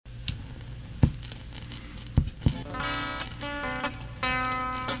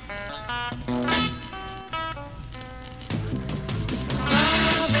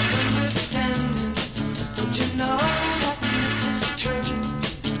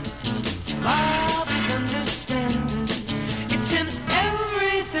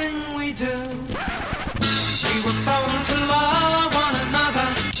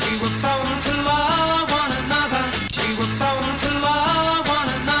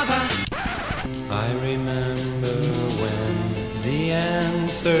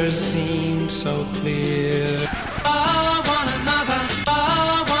answers seem so clear. Oh, one another,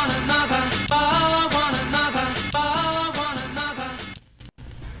 oh, one another, oh, one another, oh, one another.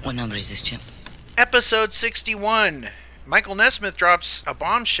 What number is this, Chip? Episode 61. Michael Nesmith drops a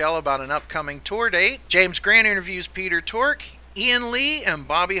bombshell about an upcoming tour date. James Grant interviews Peter Tork. Ian Lee and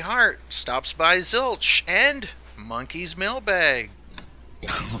Bobby Hart stops by Zilch. And Monkey's Mailbag.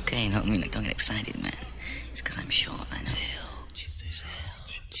 Okay, no, don't get excited, man. It's because I'm short, I know. Zilch.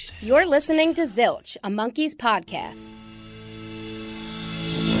 You're listening to Zilch, a Monkeys podcast.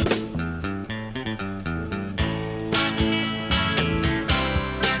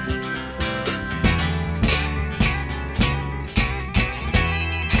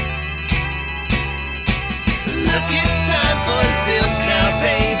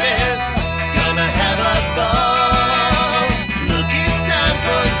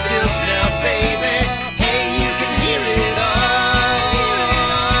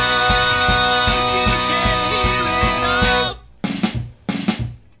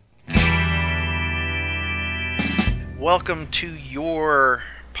 Welcome to your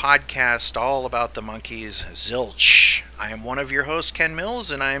podcast all about the Monkeys, Zilch. I am one of your hosts, Ken Mills,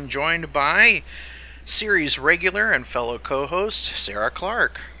 and I am joined by series regular and fellow co-host, Sarah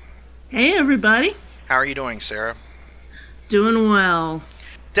Clark. Hey, everybody. How are you doing, Sarah? Doing well.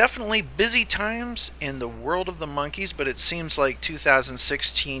 Definitely busy times in the world of the Monkeys, but it seems like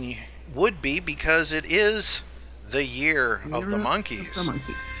 2016 would be because it is the year of the Monkeys.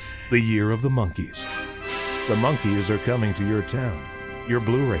 The year of the Monkeys. The Monkeys are coming to your town, your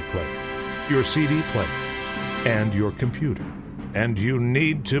Blu-ray player, your CD player, and your computer. And you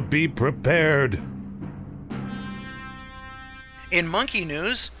need to be prepared. In Monkey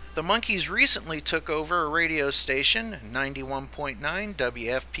news, the Monkeys recently took over a radio station, 91.9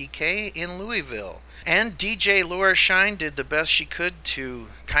 WFPK in Louisville. And DJ Laura Shine did the best she could to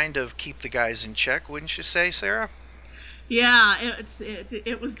kind of keep the guys in check, wouldn't you say, Sarah? Yeah,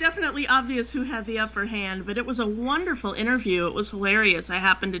 it was definitely obvious who had the upper hand, but it was a wonderful interview. It was hilarious. I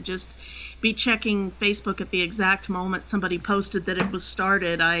happened to just be checking Facebook at the exact moment somebody posted that it was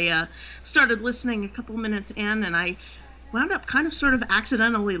started. I started listening a couple minutes in, and I wound up kind of sort of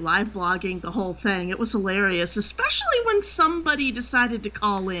accidentally live blogging the whole thing. It was hilarious, especially when somebody decided to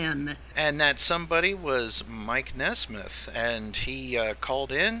call in. And that somebody was Mike Nesmith, and he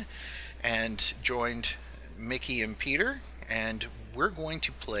called in and joined Mickey and Peter, and we're going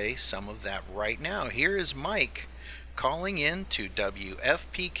to play some of that right now. Here is Mike calling in to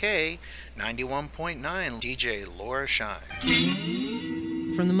WFPK 91.9 DJ Laura Shine.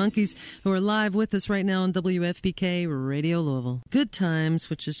 From the Monkeys, who are live with us right now on WFPK Radio Louisville. Good Times,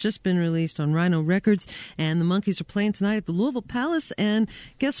 which has just been released on Rhino Records, and the Monkeys are playing tonight at the Louisville Palace. And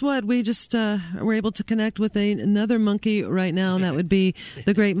guess what? We just were able to connect with another monkey right now, and that would be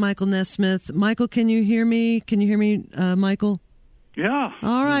the great Michael Nesmith. Michael, can you hear me? Can you hear me, Michael? Yeah.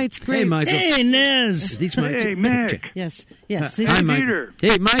 All right, it's great. Hey, Michael. Hey, Nez. Hey, Mick. Yes. Hi, Peter.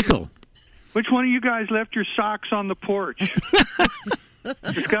 Hey, Michael. Which one of you guys left your socks on the porch?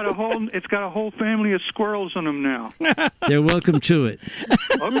 It's got a whole family of squirrels in them now. They're welcome to it.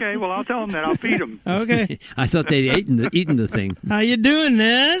 Okay, well, I'll tell them that. I'll feed them. Okay. I thought they'd eaten the thing. How you doing,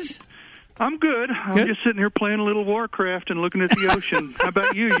 Nez? I'm good. I'm just sitting here playing a little Warcraft and looking at the ocean. How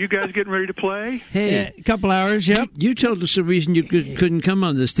about you? You guys getting ready to play? Hey, a couple hours, yep. You told us the reason you couldn't come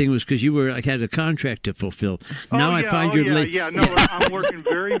on this thing was because you had a contract to fulfill. Now I find you're late. Yeah, no, I'm working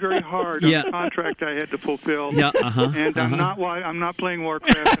very, very hard on the contract I had to fulfill. Yeah, and I'm not playing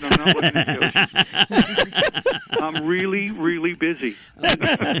Warcraft, and I'm not looking at the ocean. I'm really, really busy.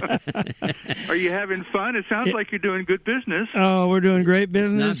 Are you having fun? It sounds like you're doing good business. Oh, we're doing great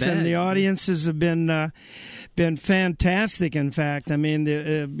business, and the audiences have been fantastic. In fact, I mean,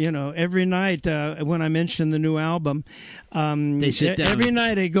 every night when I mention the new album, they sit down. Every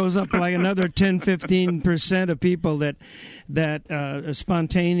night it goes up like another 10-15% of people that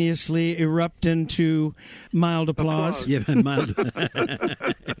spontaneously erupt into mild applause. Yeah, mild.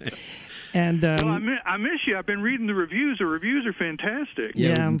 And I miss you. I've been reading the reviews. The reviews are fantastic.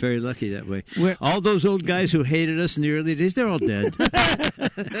 Yeah, I'm very lucky that way. All those old guys who hated us in the early days, they're all dead.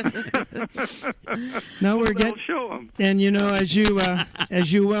 No, we're getting. Show them. And as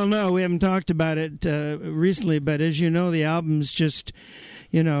you well know, we haven't talked about it recently, but as you know, the album's just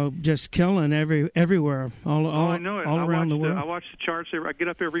killing everywhere, I know it. all around the world. I watch the charts. I get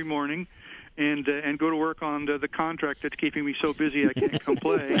up every morning and go to work on the contract that's keeping me so busy I can't come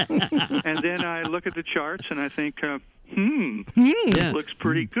play. And then I look at the charts and I think, it looks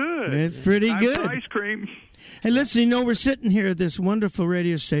pretty good. It's pretty good. Ice cream. Hey, listen, we're sitting here at this wonderful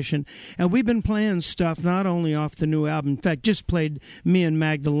radio station, and we've been playing stuff not only off the new album. In fact, just played Me and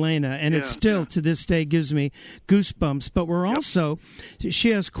Magdalena, and it still, to this day, gives me goosebumps. But we're also,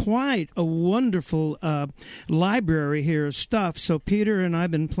 she has quite a wonderful library here of stuff. So Peter and I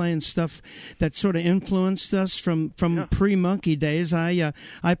have been playing stuff that sort of influenced us from pre-Monkey days. I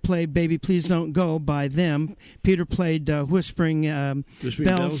played Baby Please Don't Go by them. Peter played Whispering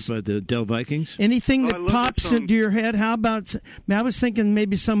Bells by the Del Vikings. Anything that pops into your head? How about, I was thinking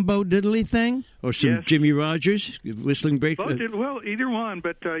maybe some Bo Diddley thing? Or some Jimmy Rogers, Whistling Break? Well, either one,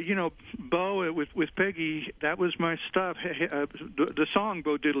 but, Bo with Peggy, that was my stuff. The song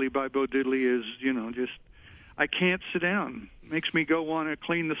Bo Diddley by Bo Diddley is, just, I can't sit down. Makes me go want to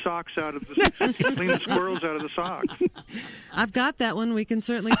clean the socks out of clean the squirrels out of the socks. I've got that one. We can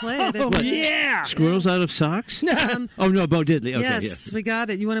certainly play it. Yeah! Squirrels out of socks? Oh, no, Bo Diddley. Okay, yes, we got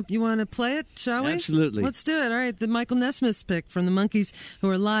it. You want to play it, shall we? Absolutely. Let's do it. All right, the Michael Nesmith's pick from the Monkees, who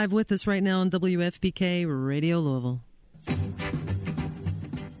are live with us right now on WFPK Radio Louisville.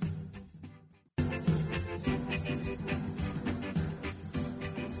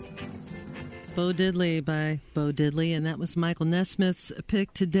 Bo Diddley by Bo Diddley, and that was Michael Nesmith's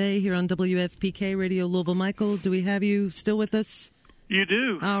pick today here on WFPK Radio Louisville. Michael, do we have you still with us? You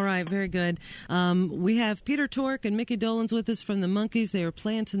do. All right, very good. We have Peter Tork and Mickey Dolenz with us from the Monkees. They are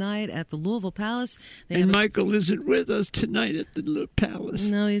playing tonight at the Louisville Palace. Michael isn't with us tonight at the Palace.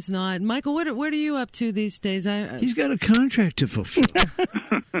 No, he's not. Michael, what are you up to these days? He's got a contract to fulfill.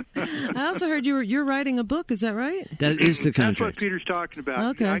 I also heard you're writing a book. Is that right? That is the contract. That's what Peter's talking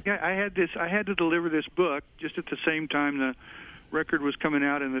about. Okay. I had to deliver this book just at the same time the record was coming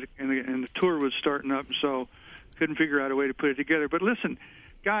out and the tour was starting up, so couldn't figure out a way to put it together. But listen,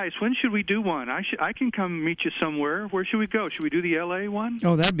 guys, when should we do one? I can come meet you somewhere. Where should we go? Should we do the L.A. one?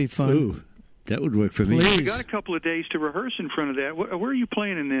 Oh, that'd be fun. Ooh, that would work for me. Please. We got a couple of days to rehearse in front of that. Where are you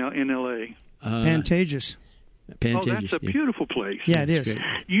playing in L.A.? Pantages. Oh, that's a beautiful place. Yeah, it is.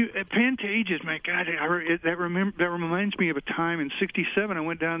 Pantages, my God, that reminds me of a time in '67. I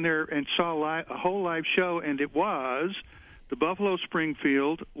went down there and saw a whole live show, and it was the Buffalo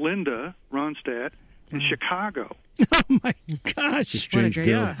Springfield, Linda Ronstadt, in Chicago. Oh my gosh! Strange bill.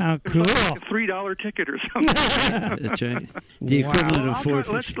 Yeah. How cool! Like a $3 ticket or something. That's right. The equivalent of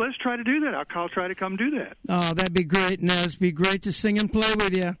 $4.50. Let's try to do that. I'll try to come do that. Oh, that'd be great, Nez. Be great to sing and play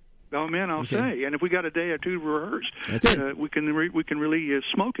with you. Oh man, I'll say. And if we got a day or two to rehearse, we can really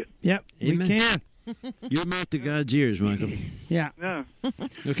smoke it. Yep, Amen. we can. Your mouth to God's ears, Michael. Yeah.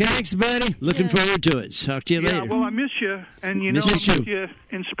 Okay. Thanks, buddy. Looking forward to it. Talk to you later. Yeah, well, I miss you, and I'll miss you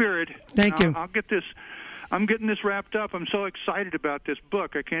in spirit. Thank you. I'll get this. I'm getting this wrapped up. I'm so excited about this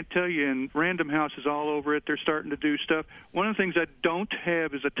book. I can't tell you. And Random House is all over it. They're starting to do stuff. One of the things I don't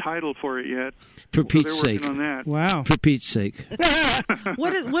have is a title for it yet. For Pete's sake. They're working on that. Wow. For Pete's sake.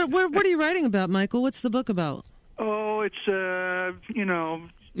 What are you writing about, Michael? What's the book about? Oh, it's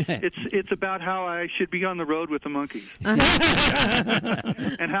it's about how I should be on the road with the Monkees,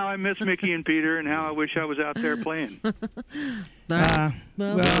 and how I miss Mickey and Peter, and how I wish I was out there playing. Well,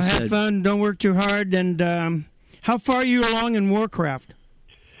 have fun. Don't work too hard. And how far are you along in Warcraft?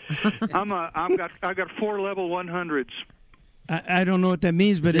 I got 4 level 100s. I don't know what that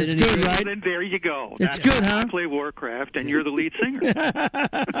means, but it's good, right? Then there you go. It's good, huh? I play Warcraft, and you're the lead singer.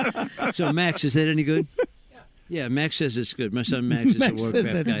 So, Max, is that any good? Yeah, Max says it's good. My son Max is a Warcraft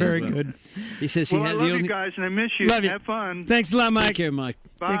says that's guy very as well. good. He says I love you guys, and I miss you. Love you. Have fun. Thanks a lot, Mike. Take care, Mike.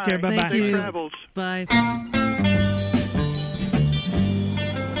 Bye. Take care. Bye-bye. Thank you. Safe travels. Bye.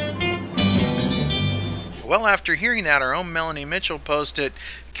 Well, after hearing that, our own Melanie Mitchell posted,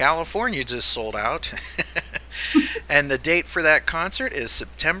 California just sold out. And the date for that concert is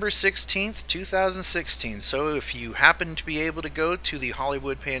September 16th, 2016. So if you happen to be able to go to the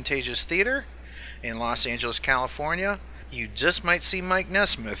Hollywood Pantages Theater in Los Angeles, California, you just might see Mike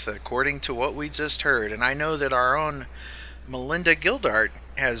Nesmith, according to what we just heard. And I know that our own Melinda Gildart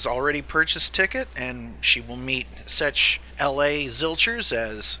has already purchased ticket, and she will meet such LA Zilchers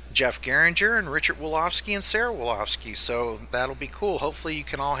as Jeff Garinger and Richard Wolofsky and Sarah Wolofsky. So that'll be cool. Hopefully you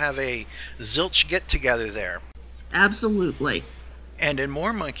can all have a Zilch get-together there. Absolutely. And in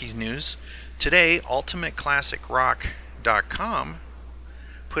more Monkees news, today UltimateClassicRock.com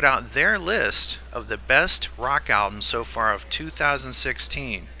put out their list of the best rock albums so far of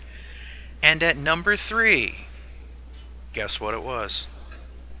 2016. And at number 3, guess what it was?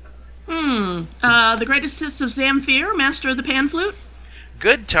 The Greatest Hits of Zamfir, Master of the Pan Flute?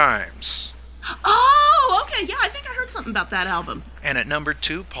 Good Times. Oh, okay. Yeah, I think I heard something about that album. And at number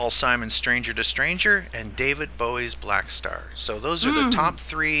 2, Paul Simon's Stranger to Stranger and David Bowie's Black Star. So those are the top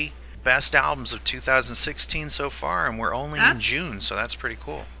 3 best albums of 2016 so far, and we're only in June, so that's pretty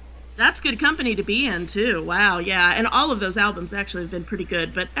cool. That's good company to be in, too. Wow, yeah. And all of those albums actually have been pretty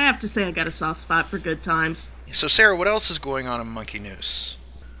good, but I have to say I got a soft spot for Good Times. So, Sarah, what else is going on in Monkey News?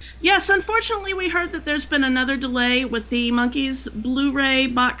 Yes, unfortunately, we heard that there's been another delay with the Monkees Blu-ray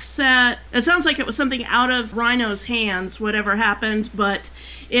box set. It sounds like it was something out of Rhino's hands, whatever happened, but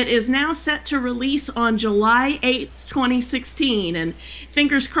it is now set to release on July 8th, 2016, and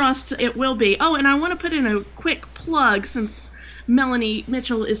fingers crossed it will be. Oh, and I want to put in a quick plug since Melanie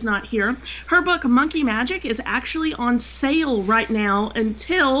Mitchell is not here. Her book, Monkey Magic, is actually on sale right now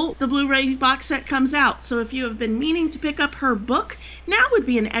until the Blu-ray box set comes out. So if you have been meaning to pick up her book, now would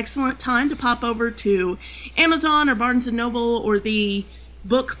be an excellent time to pop over to Amazon or Barnes & Noble or the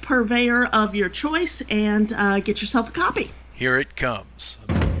book purveyor of your choice and get yourself a copy. Here it comes.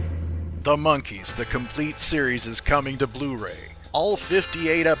 The Monkees, the complete series, is coming to Blu-ray. All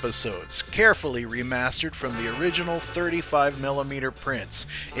 58 episodes, carefully remastered from the original 35mm prints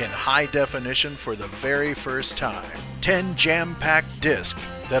in high definition for the very first time. 10 jam-packed discs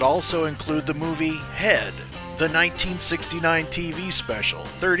that also include the movie Head, the 1969 TV special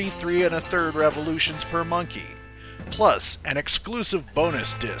 33 1/3 revolutions per monkey, plus an exclusive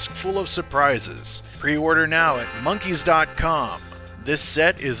bonus disc full of surprises. Pre-order now at monkeys.com. This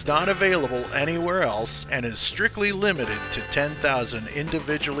set is not available anywhere else and is strictly limited to 10,000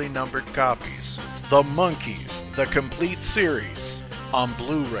 individually numbered copies. The Monkees, the complete series, on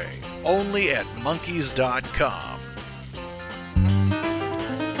Blu-ray, only at monkeys.com.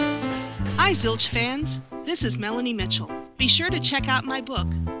 Hi, Zilch fans. This is Melanie Mitchell. Be sure to check out my book,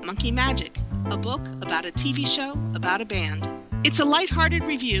 Monkey Magic, a book about a TV show about a band. It's a lighthearted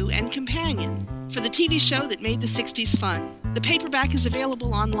review and companion for the TV show that made the 60s fun. The paperback is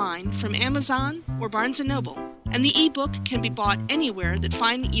available online from Amazon or Barnes & Noble, and the ebook can be bought anywhere that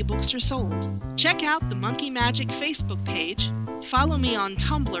fine ebooks are sold. Check out the Monkey Magic Facebook page, follow me on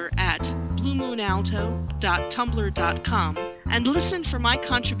Tumblr at bluemoonalto.tumblr.com, and listen for my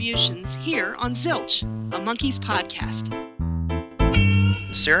contributions here on Zilch, a Monkees podcast.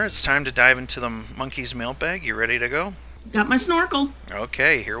 Sarah, it's time to dive into the Monkees mailbag. You ready to go? Got my snorkel.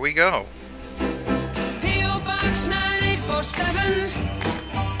 Okay, here we go. P.O. Box 9847.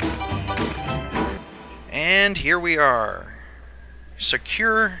 And here we are,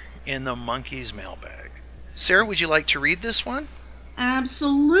 secure in the Monkees mailbag. Sarah, would you like to read this one?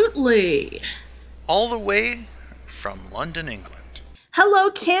 Absolutely. All the way from London, England.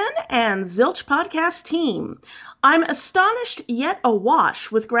 Hello, Ken and Zilch Podcast team. I'm astonished yet awash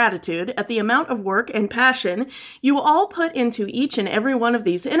with gratitude at the amount of work and passion you all put into each and every one of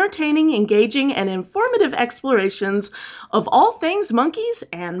these entertaining, engaging, and informative explorations of all things monkeys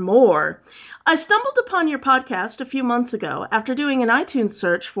and more. I stumbled upon your podcast a few months ago after doing an iTunes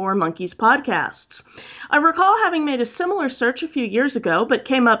search for Monkees podcasts. I recall having made a similar search a few years ago, but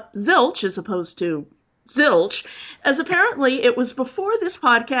came up Zilch as opposed to Zilch, as apparently it was before this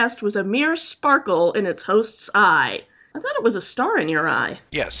podcast was a mere sparkle in its host's eye. I thought it was a star in your eye.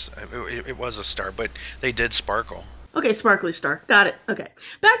 Yes, it was a star, but they did sparkle. Okay, sparkly star. Got it. Okay.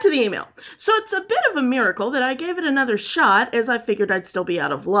 Back to the email. So it's a bit of a miracle that I gave it another shot, as I figured I'd still be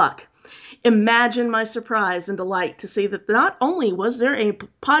out of luck. Imagine my surprise and delight to see that not only was there a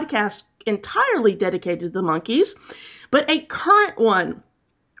podcast entirely dedicated to the Monkees, but a current one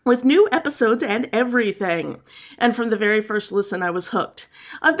with new episodes and everything. And from the very first listen, I was hooked.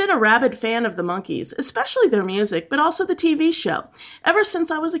 I've been a rabid fan of the Monkees, especially their music, but also the TV show, ever since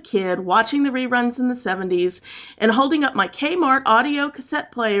I was a kid, watching the reruns in the 70s and holding up my Kmart audio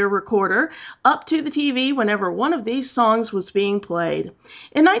cassette player recorder up to the TV whenever one of these songs was being played.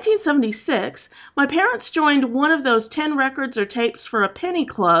 In 1976, my parents joined one of those 10 records or tapes for a penny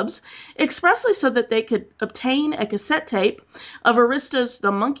clubs, expressly so that they could obtain a cassette tape of Arista's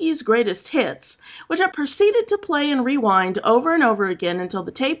The Monkees' Greatest Hits, which I proceeded to play and rewind over and over again until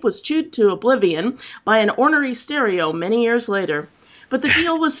the tape was chewed to oblivion by an ornery stereo many years later. But the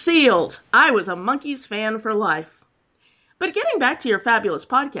deal was sealed. I was a Monkees fan for life. But getting back to your fabulous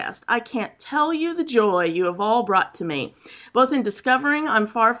podcast, I can't tell you the joy you have all brought to me, both in discovering I'm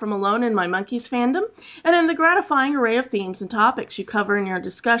far from alone in my Monkees fandom and in the gratifying array of themes and topics you cover in your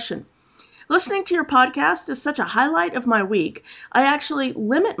discussion. Listening to your podcast is such a highlight of my week, I actually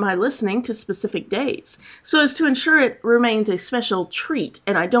limit my listening to specific days, so as to ensure it remains a special treat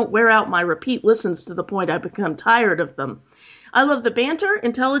and I don't wear out my repeat listens to the point I become tired of them. I love the banter,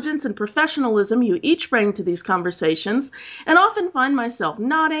 intelligence, and professionalism you each bring to these conversations, and often find myself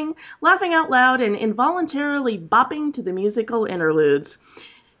nodding, laughing out loud, and involuntarily bopping to the musical interludes.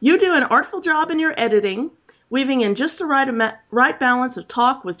 You do an artful job in your editing, weaving in just the right balance of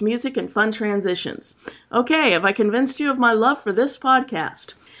talk with music and fun transitions. Okay, have I convinced you of my love for this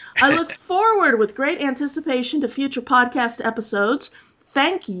podcast? I look forward with great anticipation to future podcast episodes.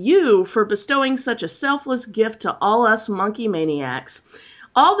 Thank you for bestowing such a selfless gift to all us monkey maniacs.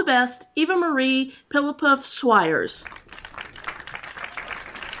 All the best, Eva Marie Pilipuff Swires.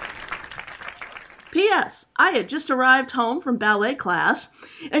 P.S. I had just arrived home from ballet class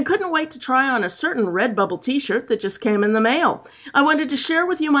and couldn't wait to try on a certain Redbubble t-shirt that just came in the mail. I wanted to share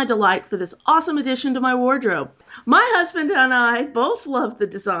with you my delight for this awesome addition to my wardrobe. My husband and I both love the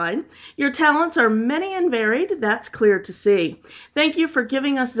design. Your talents are many and varied, that's clear to see. Thank you for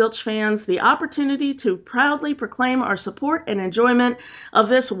giving us Zilch fans the opportunity to proudly proclaim our support and enjoyment of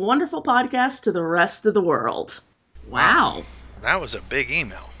this wonderful podcast to the rest of the world. Wow. That was a big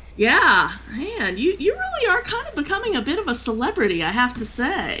email. Yeah, man, you really are kind of becoming a bit of a celebrity, I have to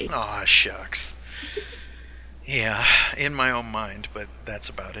say. Aw, shucks. Yeah, in my own mind, but that's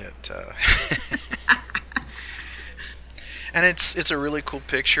about it. And it's a really cool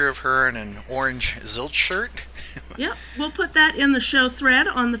picture of her in an orange Zilch shirt. Yep, we'll put that in the show thread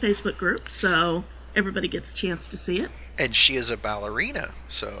on the Facebook group, so everybody gets a chance to see it. And she is a ballerina,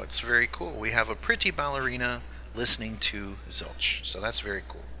 so it's very cool. We have a pretty ballerina listening to Zilch, so that's very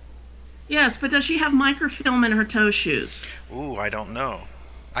cool. Yes, but does she have microfilm in her toe shoes? Ooh, I don't know.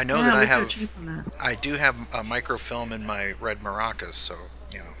 I know Yeah, that I do have a microfilm in my red maracas, so,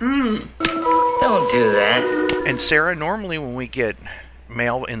 you know. Don't do that. And Sarah, normally when we get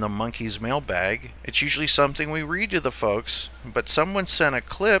mail in the Monkeys mailbag, it's usually something we read to the folks, but someone sent a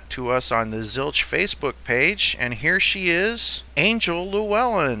clip to us on the Zilch Facebook page, and here she is, Angel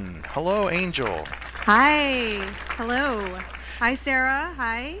Llewellyn. Hello, Angel. Hi. Hello. Hi, Sarah.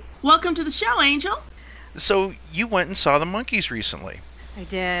 Hi. Welcome to the show, Angel. So you went and saw the Monkeys recently. I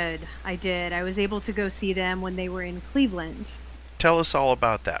did. I was able to go see them when they were in Cleveland. Tell us all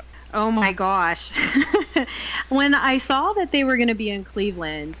about that. Oh my gosh. When I saw that they were going to be in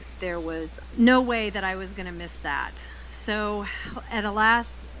Cleveland, there was no way that I was going to miss that. So in a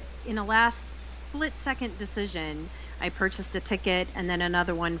last split-second decision, I purchased a ticket and then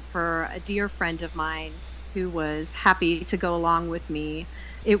another one for a dear friend of mine who was happy to go along with me.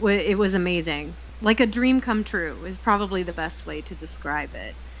 It was amazing. Like a dream come true is probably the best way to describe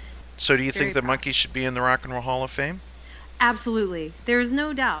it. So do you think the Monkeys should be in the Rock and Roll Hall of Fame? Absolutely. There's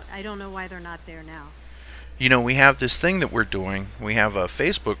no doubt. I don't know why they're not there now. You know, we have this thing that we're doing. We have a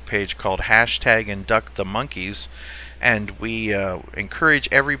Facebook page called #InductTheMonkeys, and we encourage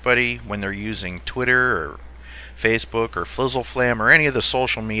everybody when they're using Twitter or Facebook or FlizzleFlam or any of the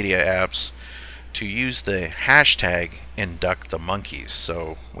social media apps to use the hashtag #InductTheMonkeys.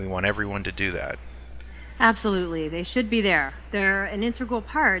 So we want everyone to do that. Absolutely. They should be there. They're an integral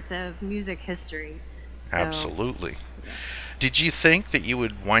part of music history. So. Absolutely. Did you think that you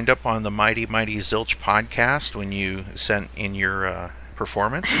would wind up on the Mighty Mighty Zilch podcast when you sent in your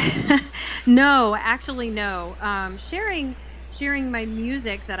performance? No, actually no. Sharing my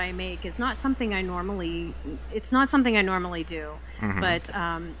music that I make is not something I normally do. Mm-hmm. But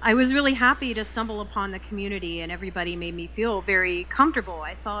I was really happy to stumble upon the community, and everybody made me feel very comfortable.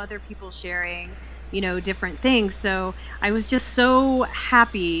 I saw other people sharing, different things. So I was just so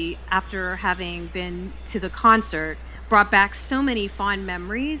happy after having been to the concert, brought back so many fond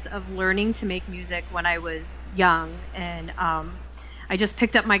memories of learning to make music when I was young. And I just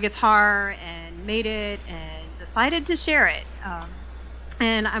picked up my guitar and made it and decided to share it.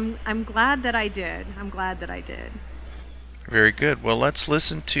 And I'm glad that I did. Very good. Well, let's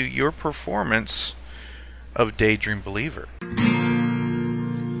listen to your performance of Daydream Believer.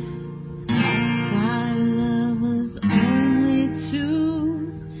 Thought love was only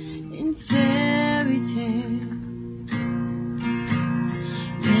true in fairy tales,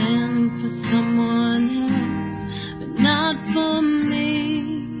 and for someone else, but not for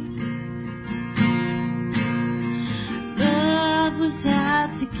me. Love was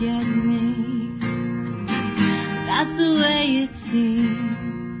out to get me. That's the way it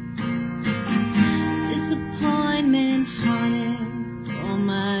seemed. Disappointment haunted all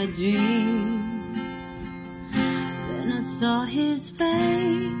my dreams. Then I saw his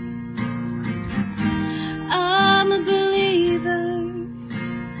face. I'm a believer,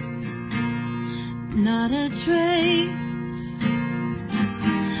 not a trace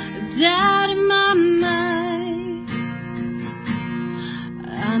of doubt in my mind.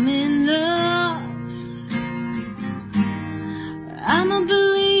 I'm in love. I'm a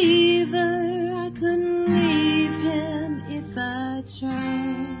believer, I couldn't leave him if I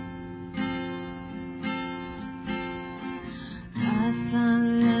tried. I thought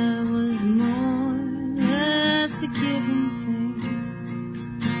love was more than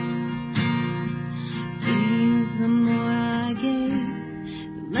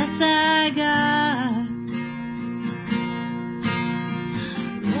I got.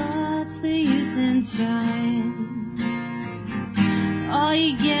 What's the use in trying? All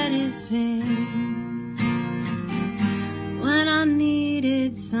you get is pain. When I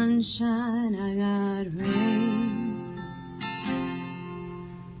needed sunshine, I got rain.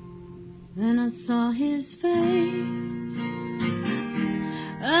 Then I saw his face.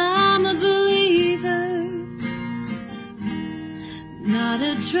 I'm a believer, not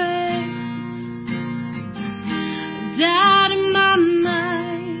a trace of doubt in my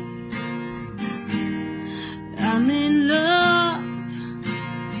mind. I'm in love.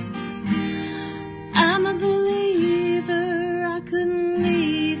 I'm a believer. I couldn't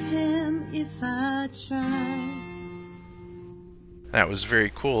leave him if I tried. That was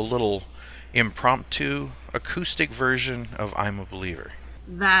very cool. A little impromptu acoustic version of I'm a Believer.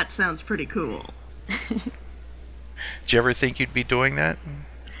 That sounds pretty cool. Did you ever think you'd be doing that?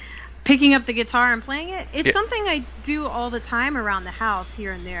 Picking up the guitar and playing it? It's something I do all the time around the house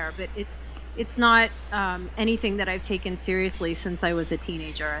here and there, but it's not anything that I've taken seriously since I was a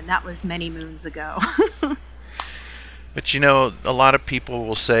teenager, and that was many moons ago. But you know, a lot of people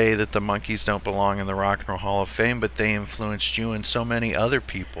will say that the Monkees don't belong in the Rock and Roll Hall of Fame, but they influenced you and so many other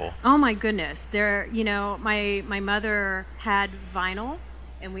people. Oh my goodness. My mother had vinyl,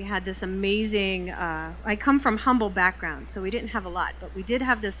 and we had this amazing, I come from humble background, so we didn't have a lot, but we did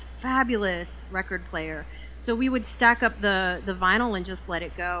have this fabulous record player. So we would stack up the vinyl and just let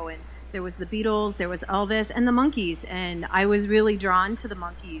it go. And there was the Beatles, there was Elvis, and the Monkees. And I was really drawn to the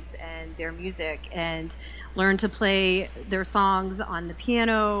Monkees and their music, and learned to play their songs on the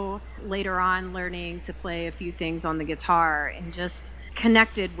piano, later on learning to play a few things on the guitar, and just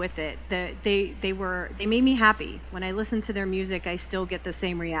connected with it. They made me happy. When I listen to their music, I still get the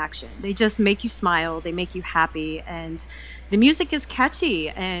same reaction. They just make you smile, they make you happy, and the music is catchy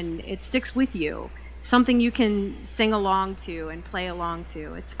and it sticks with you. Something you can sing along to and play along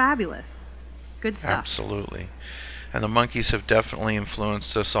to. It's fabulous. Good stuff. Absolutely. And the Monkees have definitely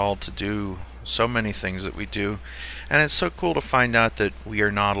influenced us all to do so many things that we do. And it's so cool to find out that we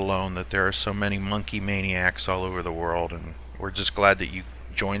are not alone, that there are so many monkey maniacs all over the world. And we're just glad that you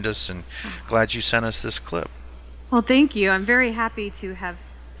joined us and glad you sent us this clip. Well, thank you. I'm very happy to have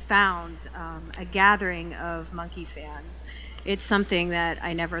found a gathering of Monkee fans. It's something that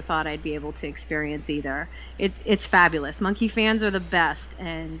I never thought I'd be able to experience either. It's fabulous. Monkee fans are the best,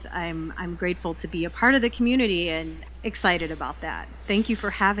 and I'm grateful to be a part of the community and excited about that. Thank you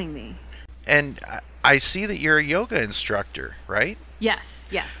for having me. And I see that you're a yoga instructor, right? Yes,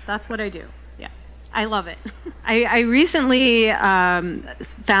 that's what I do. Yeah, I love it. I recently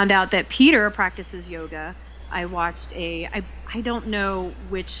found out that Peter practices yoga. I watched I don't know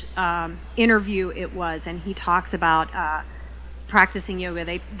which interview it was, and he talks about practicing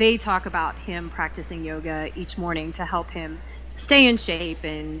yoga. They talk about him practicing yoga each morning to help him stay in shape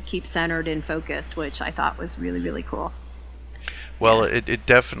and keep centered and focused, which I thought was really, really cool. Well, it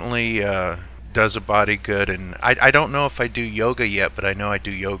definitely does a body good, and I don't know if I do yoga yet, but I know I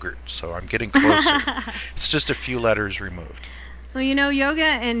do yogurt, so I'm getting closer. It's just a few letters removed. Well, yoga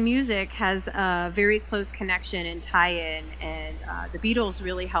and music has a very close connection and tie-in, and the Beatles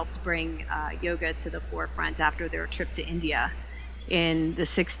really helped bring yoga to the forefront after their trip to India in the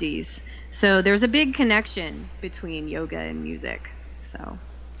 60s. So there's a big connection between yoga and music. So,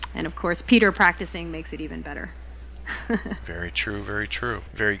 and of course, Peter practicing makes it even better. Very true, very true.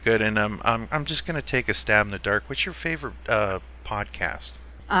 Very good. And I'm just going to take a stab in the dark. What's your favorite podcast?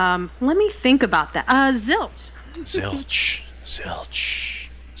 Let me think about that. Zilch.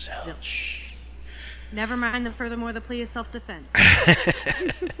 Zilch. Never mind the furthermore, the plea is self-defense.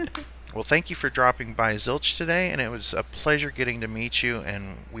 Well, thank you for dropping by Zilch today, and it was a pleasure getting to meet you,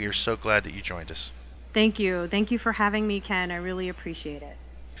 and we are so glad that you joined us. Thank you. Thank you for having me, Ken. I really appreciate it.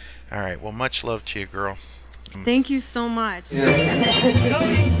 All right. Well, much love to you, girl. Thank you so much. One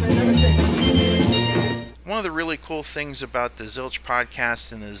of the really cool things about the Zilch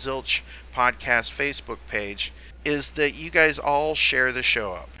podcast and the Zilch podcast Facebook page is that you guys all share the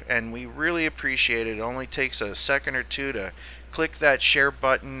show up, and we really appreciate it. It only takes a second or two to click that share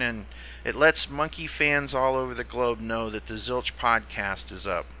button, and it lets Monkee fans all over the globe know that the Zilch podcast is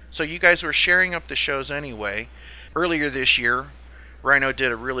up. So you guys were sharing up the shows anyway. Earlier this year, Rhino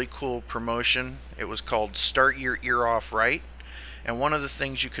did a really cool promotion. It was called Start Your Ear Off Right, and one of the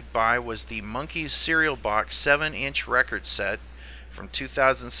things you could buy was the Monkees Cereal Box 7-inch record set from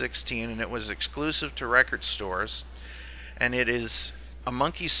 2016, and it was exclusive to record stores. And it is a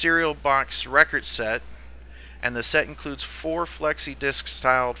Monkees Cereal Box record set, and the set includes 4 flexi disc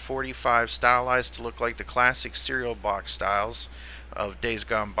styled 45 stylized to look like the classic cereal box styles, of Days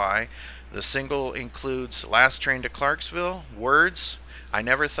Gone By. The single includes Last Train to Clarksville, Words, I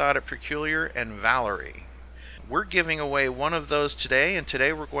Never Thought It Peculiar, and Valerie. We're giving away one of those today, and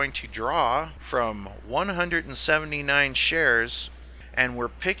today we're going to draw from 179 shares, and we're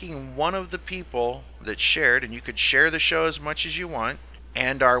picking one of the people that shared, and you could share the show as much as you want.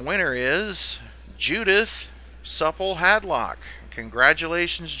 And our winner is Judith Supple Hadlock.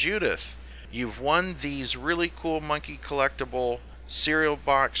 Congratulations, Judith. You've won these really cool Monkey Collectible Cereal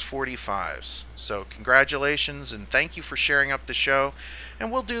Box 45s. So congratulations, and thank you for sharing up the show.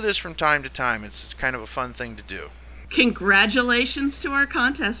 And we'll do this from time to time. It's kind of a fun thing to do. Congratulations to our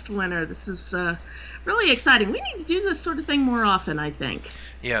contest winner. This is really exciting. We need to do this sort of thing more often, I think.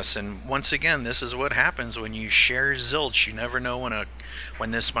 Yes, and once again, this is what happens when you share Zilch. You never know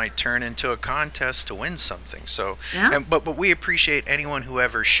when this might turn into a contest to win something. So, yeah. But we appreciate anyone who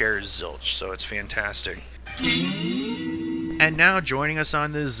ever shares Zilch, so it's fantastic. And now joining us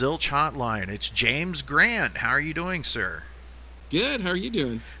on the Zilch hotline, it's James Grant. How are you doing, sir? Good. How are you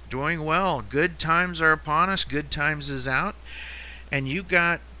doing? Doing well. Good times are upon us. Good times is out. And you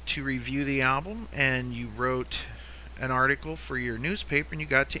got to review the album, and you wrote an article for your newspaper, and you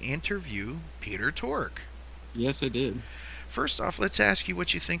got to interview Peter Tork. Yes, I did. First off, let's ask you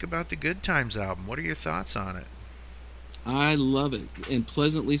what you think about the Good Times album. What are your thoughts on it? I love it, and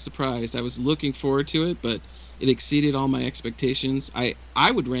pleasantly surprised. I was looking forward to it, but it exceeded all my expectations.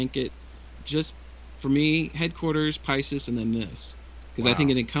 I would rank it, just for me, Headquarters, Pisces, and then this, because I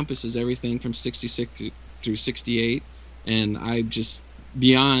think it encompasses everything from 66 through 68, and I'm just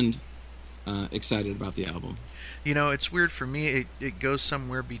beyond excited about the album. You know, it's weird for me. It goes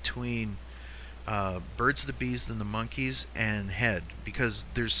somewhere between Birds, the Bees, and the Monkees and Head, because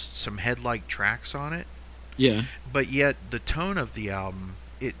there's some Head-like tracks on it. Yeah. But yet the tone of the album,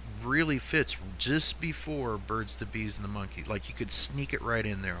 it really fits just before Birds, the Bees, and the Monkees. Like you could sneak it right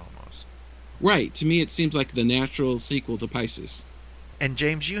in there almost. Right. To me, it seems like the natural sequel to Pisces. And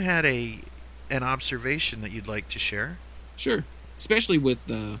James, you had an observation that you'd like to share? Sure. Especially with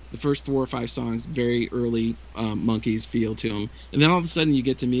the first 4 or 5 songs, very early Monkees feel to them. And then all of a sudden you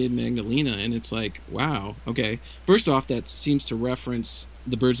get to Me and Magdalena, and it's like, wow, okay. First off, that seems to reference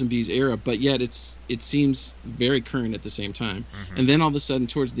the Birds and Bees era, but yet it seems very current at the same time. Mm-hmm. And then all of a sudden,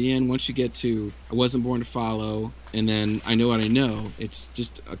 towards the end, once you get to I Wasn't Born to Follow, and then I Know What I Know, it's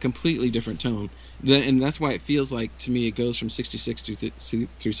just a completely different tone. And that's why it feels like, to me, it goes from 66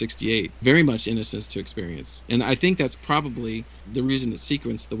 through 68. Very much Innocence to Experience. And I think that's probably the reason it's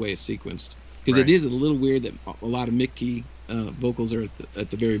sequenced the way it's sequenced. Because it is a little weird that a lot of Mickey vocals are at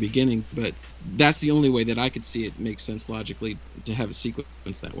the very beginning, but that's the only way that I could see it makes sense logically to have a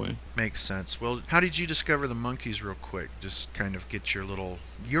sequence that way. Makes sense. Well, how did you discover the Monkees real quick? Just kind of get your little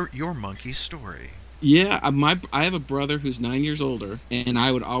your monkey story. Yeah, I have a brother who's 9 years older, and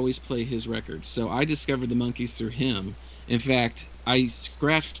I would always play his records. So I discovered the Monkees through him. In fact, I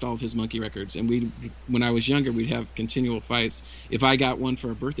scratched all of his Monkey records, and when I was younger, we'd have continual fights. If I got one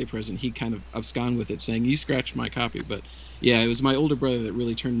for a birthday present, he'd kind of abscond with it, saying, "You scratched my copy." But yeah, it was my older brother that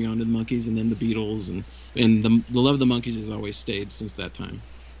really turned me on to the Monkees, and then the Beatles, and the love of the Monkees has always stayed since that time.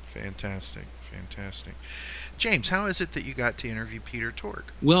 Fantastic. James, how is it that you got to interview Peter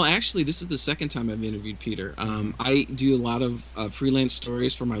Tork? Well, actually, this is the second time I've interviewed Peter. I do a lot of freelance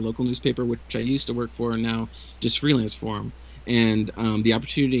stories for my local newspaper, which I used to work for, and now just freelance for him. And the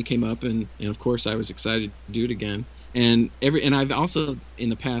opportunity came up, and of course, I was excited to do it again. And I've also in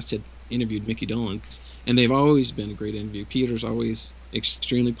the past had interviewed Mickey Dolenz, and they've always been a great interview. Peter's always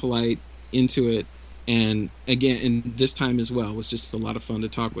extremely polite, into it. And again, and this time as well, was just a lot of fun to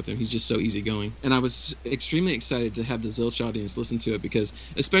talk with him. He's just so easygoing. And I was extremely excited to have the Zilch audience listen to it,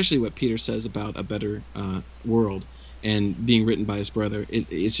 because especially what Peter says about a better world and being written by his brother,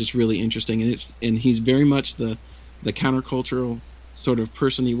 it's just really interesting. And he's very much the countercultural sort of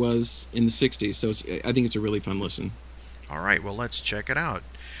person he was in the 60s. So I think it's a really fun listen. All right, well, let's check it out.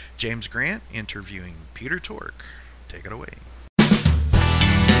 James Grant interviewing Peter Tork. Take it away.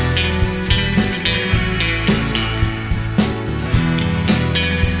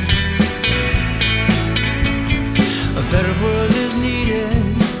 A better world is needed.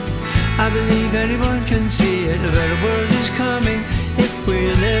 I believe anyone can see it. A better world is coming if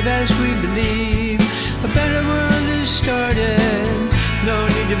we live as we believe. A better world is started. No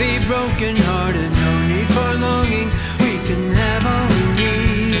need to be broken hearted. No need for longing. We can have all we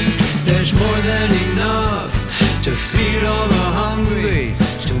need. There's more than enough to feed all the hungry,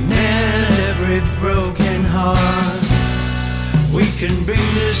 to mend every broken heart. We can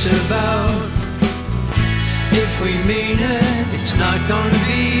bring this about. If we mean it, it's not gonna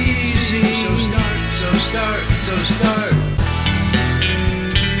be easy. So start.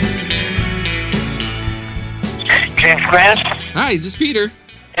 Grant? Hi, is this Peter?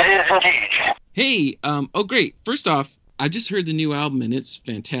 It is indeed. Hey, oh great. First off, I just heard the new album and it's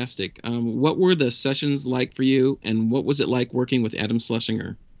fantastic. What were the sessions like for you, and what was it like working with Adam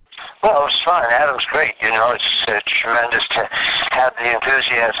Schlesinger? Well, it was fun. Adam's great. You know, it's tremendous to have the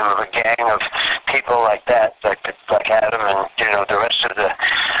enthusiasm of a gang of people like that, like Adam and, you know, the rest of the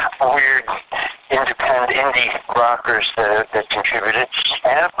weird independent indie rockers that contributed.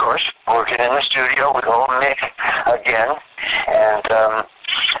 And, of course, working in the studio with old Mick again. And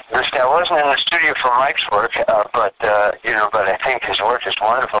I wasn't in the studio for Mike's work, but I think his work is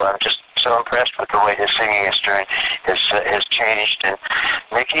wonderful. I'm just so impressed with the way his singing has changed. And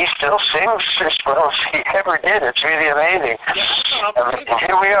Mickey still sings as well as he ever did. It's really amazing. And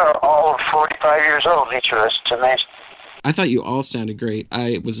here we are, all 45 years old, each of us. It's amazing. I thought you all sounded great.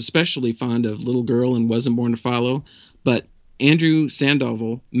 I was especially fond of Little Girl and Wasn't Born to Follow, but Andrew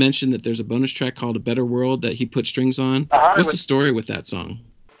Sandoval mentioned that there's a bonus track called A Better World that he put strings on. What's the story with that song?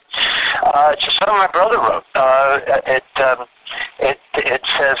 It's a song my brother wrote. It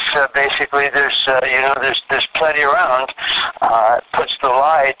says basically there's plenty around. Puts the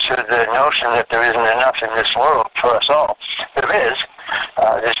lie to the notion that there isn't enough in this world for us all. There is.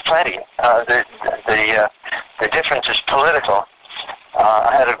 There's plenty. The difference is political.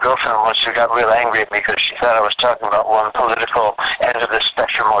 I had a girlfriend once who got real angry at me because she thought I was talking about one political end of the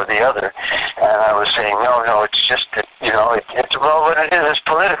spectrum or the other, and I was saying no, it's just that what it is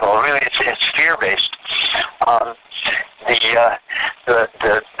political. Really, it's fear-based.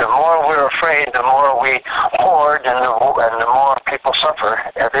 The more we're afraid, the more we hoard, and the more people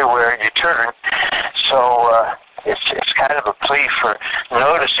suffer everywhere you turn. So it's kind of a plea for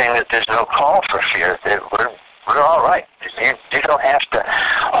noticing that there's no call for fear. That we're all right. You don't have to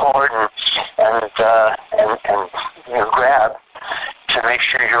hoard and grab to make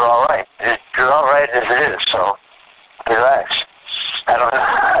sure you're all right. You're all right as it is. So relax.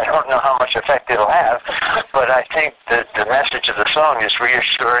 I don't know how much effect it'll have, but I think that the message of the song is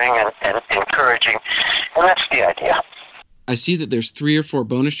reassuring and encouraging, and that's the idea. I see that there's 3 or 4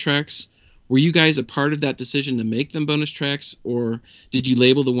 bonus tracks. Were you guys a part of that decision to make them bonus tracks, or did you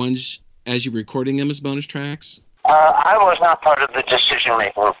label the ones as you were recording them as bonus tracks? I was not part of the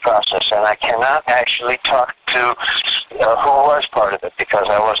decision-making process, and I cannot actually talk to who was part of it because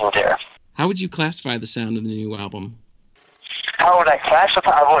I wasn't there. How would you classify the sound of the new album? How would I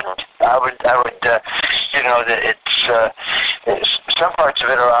classify? I wouldn't. I would. That it's some parts of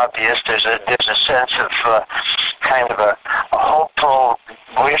it are obvious. There's a sense of kind of a hopeful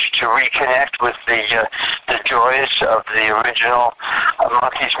wish to reconnect with the joys of the original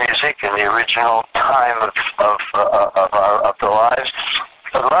Monkees music and the original time of the lives.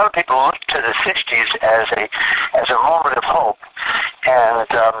 A lot of people look to the '60s as a moment of hope, and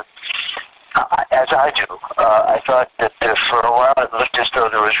as I do, I thought that for a while it looked as though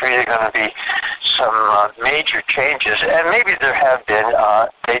there was really going to be some major changes, and maybe there have been.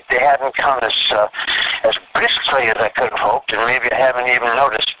 They haven't come as briskly as I could have hoped, and maybe I haven't even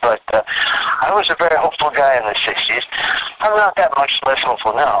noticed, but I was a very hopeful guy in the '60s. I'm not that much less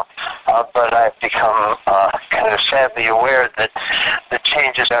hopeful now, but I've become kind of sadly aware that the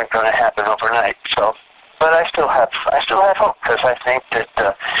changes aren't going to happen overnight, so... But I still have hope because I think that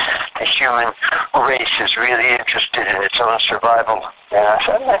the human race is really interested in its own survival, and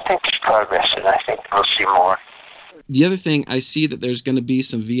I think there's progress, and I think we'll see more. The other thing, I see that there's going to be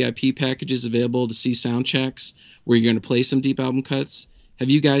some VIP packages available to see sound checks where you're going to play some deep album cuts. Have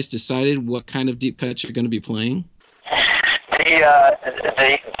you guys decided what kind of deep cuts you're going to be playing?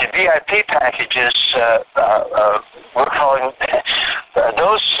 The VIP packages, we're calling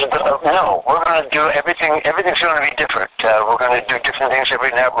those. No, we're going to do everything. Everything's going to be different. We're going to do different things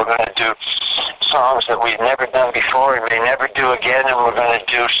every night. We're going to do songs that we've never done before and may never do again, and we're going to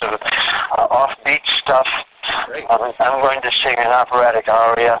do some offbeat stuff. I'm going to sing an operatic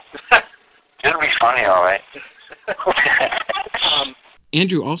aria. It'll be funny, all right.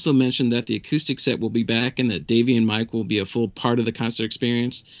 Andrew also mentioned that the acoustic set will be back and that Davey and Mike will be a full part of the concert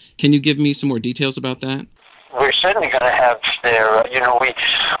experience. Can you give me some more details about that? We're certainly going to have their,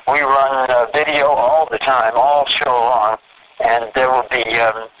 we run video all the time, all show long, and there will be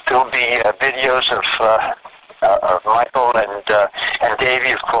videos of Michael and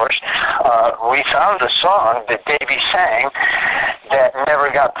Davey, of course. We found a song that Davey sang that never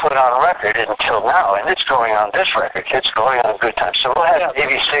got put on record until now, and it's going on this record. It's going on Good Times. So we'll have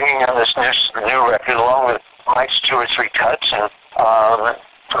Davey singing on this new record along with Mike's 2 or 3 cuts and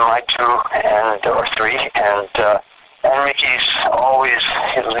my 2 or 3 and Mickey's always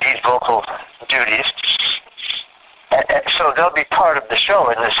his lead vocal duties. so they'll be part of the show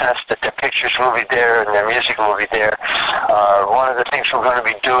in the sense that their pictures will be there and their music will be there. One of the things we're going to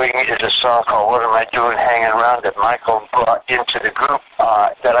be doing is a song called What Am I Doing Hanging Around that Michael brought into the group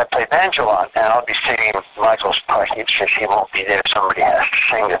that I play banjo on, and I'll be singing Michael's part. Since he won't be there, somebody has to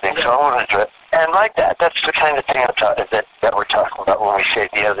sing the thing, so I want to do it. And like that, that's the kind of thing that we're talking about when we say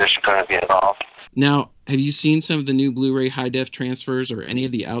the others are going to be involved. Now, have you seen some of the new Blu-ray high-def transfers or any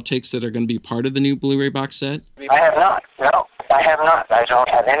of the outtakes that are going to be part of the new Blu-ray box set? I have not. No, I have not. I don't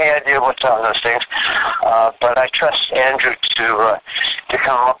have any idea what's on those things, but I trust Andrew to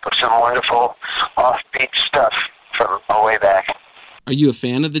come up with some wonderful offbeat stuff from way back. Are you a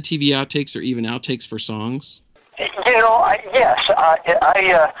fan of the TV outtakes or even outtakes for songs? You know, yes. I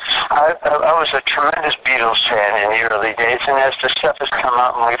was a tremendous Beatles fan in the early days, and as the stuff has come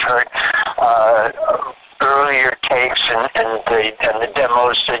out and we've heard earlier tapes and the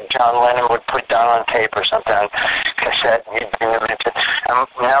demos that John Lennon would put down on tape or something on cassette, and he'd bring them into. And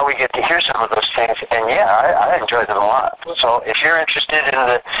now we get to hear some of those things, and yeah, I enjoy them a lot. So if you're interested in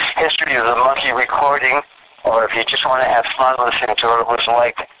the history of the Monkey recording, or if you just want to have fun listening to what it was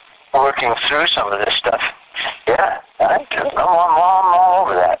like working through some of this stuff, yeah, I'm all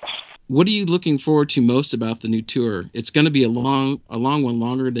over that. What are you looking forward to most about the new tour? It's going to be a long one,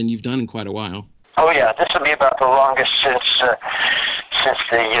 longer than you've done in quite a while. Oh yeah, this will be about the longest since the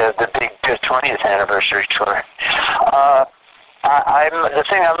big 20th anniversary tour. The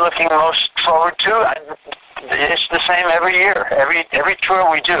thing I'm looking most forward to. It's the same every year. Every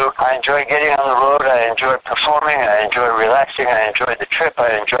tour we do, I enjoy getting on the road. I enjoy performing. I enjoy relaxing. I enjoy the trip.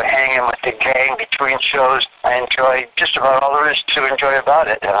 I enjoy hanging with the gang between shows. I enjoy just about all there is to enjoy about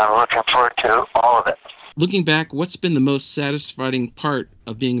it, and I'm looking forward to all of it. Looking back, what's been the most satisfying part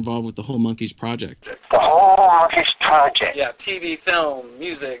of being involved with the whole Monkees project? The whole Monkees project? Yeah, TV, film,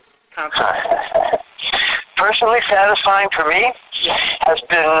 music, concert. Personally satisfying for me has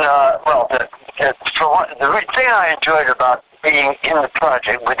been, the thing I enjoyed about being in the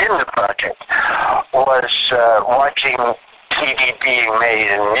project, within the project, was watching TV being made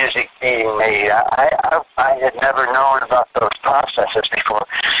and music being made. I had never known about those processes before,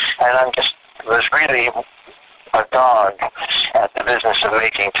 and was really a dog at the business of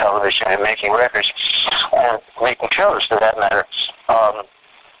making television and making records and making shows, for that matter.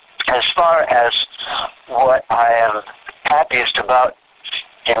 As far as what I am happiest about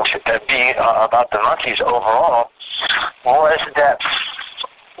about the Monkees overall was that,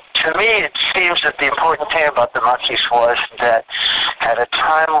 to me, it seems that the important thing about the Monkees was that at a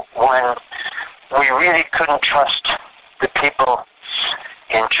time when we really couldn't trust the people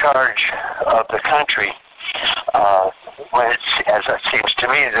in charge of the country, as it seems to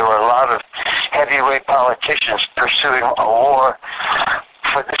me, there were a lot of heavyweight politicians pursuing a war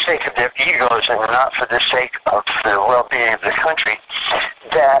for the sake of their egos and not for the sake of the well-being of the country,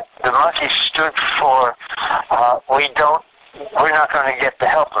 that the Monkees stood for, we're not going to get the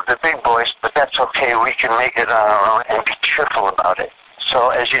help of the big boys, but that's okay, we can make it on our own and be cheerful about it.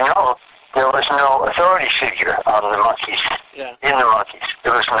 So, as you know, there was no authority figure on the Monkees, in the Monkees.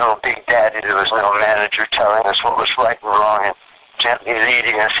 There was no big daddy, there was no manager telling us what was right and wrong and gently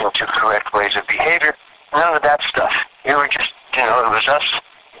leading us into correct ways of behavior. None of that stuff. We were just, it was us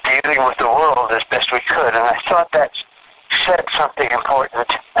dealing with the world as best we could, and I thought that said something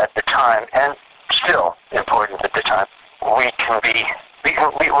important at the time, and still important at the time. We're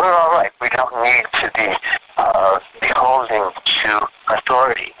all right. We don't need to be beholden to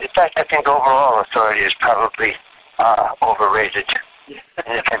authority. In fact, I think overall authority is probably overrated in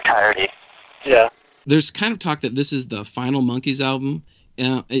its entirety. Yeah. There's kind of talk that this is the final Monkees album.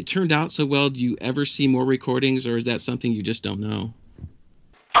 It turned out so well. Do you ever see more recordings, or is that something you just don't know?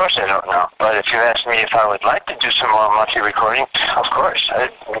 Of course I don't know, but if you ask me if I would like to do some more Monkee recording, of course. I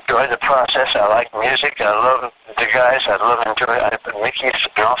enjoy the process. I like music. I love the guys. I love enjoying it. Mickey's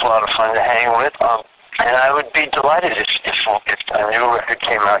an awful lot of fun to hang with. And I would be delighted if a new record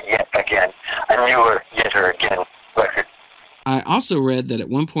came out yet again, a newer yet or again record. I also read that at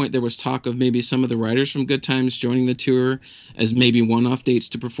one point there was talk of maybe some of the writers from Good Times joining the tour as maybe one-off dates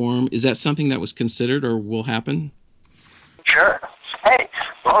to perform. Is that something that was considered or will happen? Sure. Hey,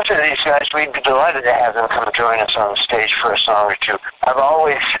 most of these guys, we'd be delighted to have them come join us on the stage for a song or two. I've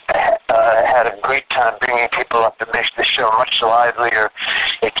always had a great time bringing people up that makes the show much livelier.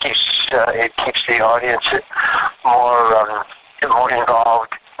 It keeps the audience more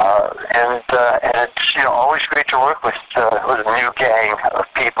involved, and it's always great to work with a new gang of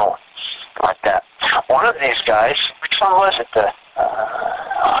people like that. One of these guys, which one was it?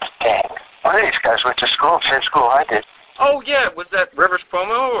 One of these guys went to school, same school I did. Oh yeah, was that Rivers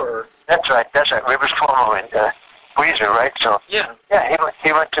Cuomo or? That's right, Rivers Cuomo Weezer, right? So Yeah. yeah,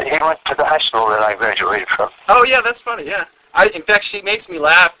 he went to the high school that I graduated from. Oh, yeah, that's funny, yeah. In fact, she makes me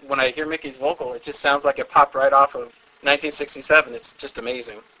laugh when I hear Mickey's vocal. It just sounds like it popped right off of 1967. It's just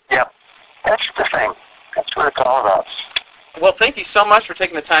amazing. Yeah, that's the thing. That's what it's all about. Well, thank you so much for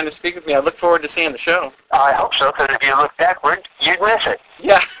taking the time to speak with me. I look forward to seeing the show. I hope so, because if you look backward, you'd miss it.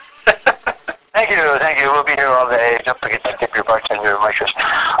 Yeah. Thank you. We'll be here all day. Don't forget to tip your bartender and waitress.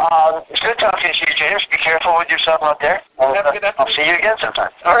 It's good talking to you, James. Be careful with yourself out there. And, Have a good afternoon. I'll see you again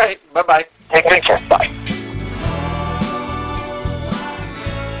sometime. All right. Bye-bye. Take good care. Bye.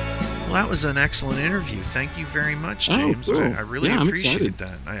 Well, that was an excellent interview. Thank you very much, Oh, James. cool. I really Yeah, I'm appreciate excited.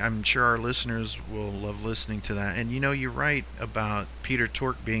 that. I'm sure our listeners will love listening to that. And you're right about Peter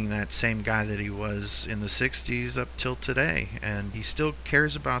Tork being that same guy that he was in the 60s up till today. And he still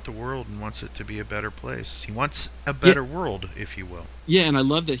cares about the world and wants it to be a better place. He wants a better world, if you will. Yeah, and I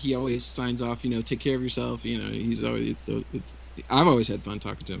love that he always signs off, take care of yourself. He's always so. I've always had fun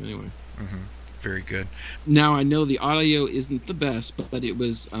talking to him anyway. Mm-hmm. Very good. Now I know the audio isn't the best, but it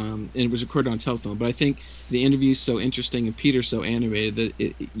was and it was recorded on telephone. But I think the interview's so interesting and Peter's so animated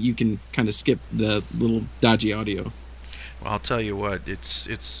that you can kind of skip the little dodgy audio. Well, I'll tell you what, it's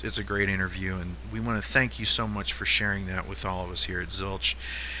a great interview, and we want to thank you so much for sharing that with all of us here at Zilch.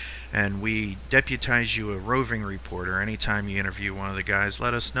 And we deputize you a roving reporter. Anytime you interview one of the guys,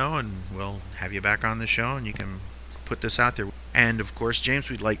 let us know, and we'll have you back on the show, and you can put this out there. And of course, James,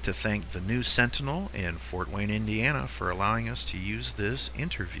 we'd like to thank the News Sentinel in Fort Wayne, Indiana, for allowing us to use this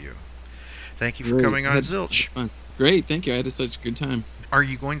interview. Thank you for coming on Zilch. Great, thank you. I had such a good time. Are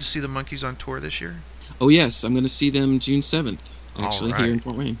you going to see the Monkees on tour this year? Oh yes, I'm going to see them June 7th, actually, All right. here in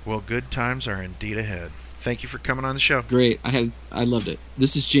Fort Wayne. Well, good times are indeed ahead. Thank you for coming on the show. Great, I loved it.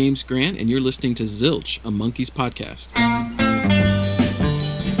 This is James Grant, and you're listening to Zilch, a Monkees podcast.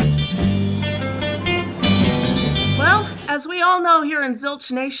 Well, as we all know here in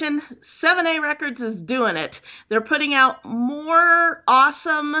Zilch Nation, 7A Records is doing it. They're putting out more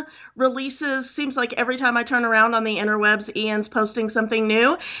awesome releases. Seems like every time I turn around on the interwebs, Ian's posting something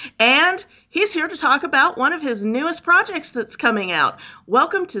new. And he's here to talk about one of his newest projects that's coming out.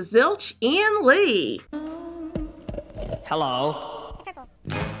 Welcome to Zilch, Ian Lee. Hello.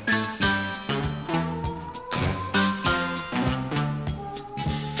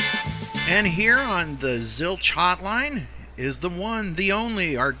 And here on the Zilch Hotline is the one, the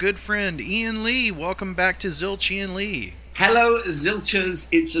only, our good friend Ian Lee. Welcome back to Zilch, Ian Lee. Hello, Zilchers.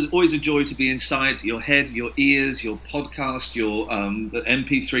 It's always a joy to be inside your head, your ears, your podcast, your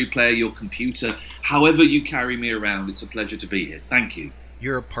MP3 player, your computer. However you carry me around, it's a pleasure to be here. Thank you.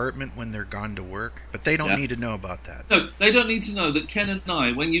 Your apartment when they're gone to work, but they don't need to know about that. No, they don't need to know that Ken and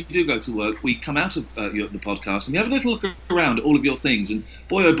I, when you do go to work, we come out of the podcast and we have a little look around at all of your things. And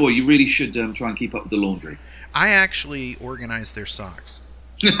boy, oh boy, you really should try and keep up with the laundry. I actually organized their socks.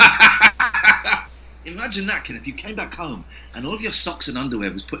 Imagine that, Ken, if you came back home and all of your socks and underwear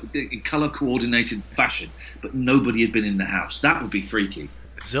was put in colour-coordinated fashion, but nobody had been in the house. That would be freaky.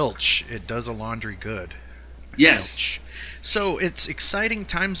 Zilch, it does a laundry good. Yes. Zilch. So it's exciting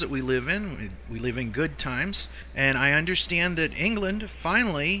times that we live in. We live in good times. And I understand that England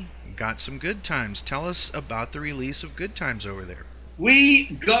finally got some good times. Tell us about the release of Good Times over there. We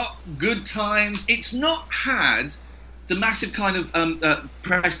got Good Times. It's not had the massive kind of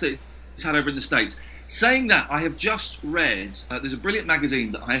press that it's had over in the States. Saying that, I have just read, there's a brilliant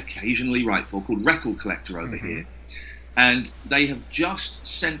magazine that I occasionally write for called Record Collector over here. And they have just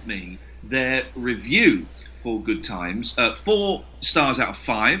sent me their review for Good Times, 4 stars out of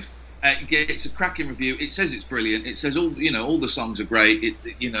 5. It gets a cracking review. It says it's brilliant. It says all the songs are great.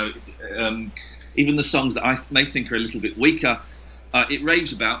 Even the songs that I may think are a little bit weaker, it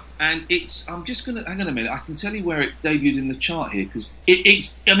raves about. And I'm just gonna hang on a minute. I can tell you where it debuted in the chart here because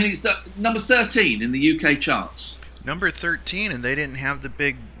it's number 13 in the UK charts. Number 13, and they didn't have the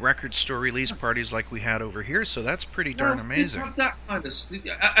big record store release parties like we had over here, so that's pretty darn amazing. Have that kind of,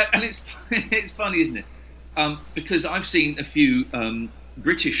 and it's funny, isn't it? Because I've seen a few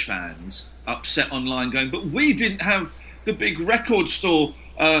British fans upset online going, but we didn't have the big record store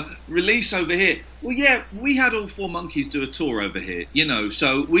release over here. Well, yeah, we had all 4 Monkees do a tour over here,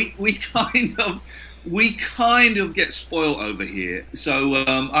 so we kind of get spoiled over here. So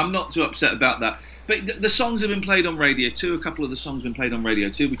I'm not too upset about that. But the songs have been played on Radio 2. A couple of the songs have been played on Radio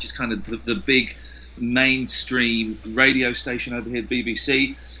 2, which is kind of the big mainstream radio station over here,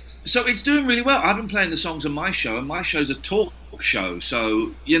 BBC. So it's doing really well. I've been playing the songs on my show, and my show's a talk show.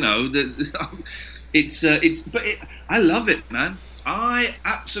 So I love it, man. I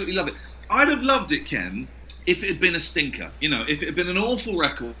absolutely love it. I'd have loved it, Ken, if it had been a stinker, if it had been an awful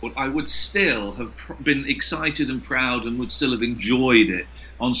record, I would still have been excited and proud and would still have enjoyed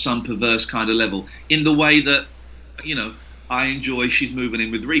it on some perverse kind of level, in the way that, I enjoy She's Moving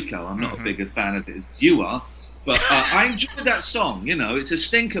In With Rico. I'm not a bigger fan of it as you are, but I enjoy that song. It's a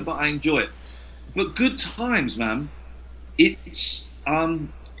stinker, but I enjoy it. But Good Times, man, it's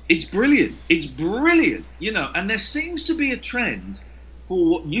brilliant. It's brilliant, and there seems to be a trend for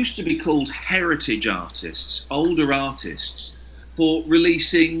what used to be called heritage artists, older artists, for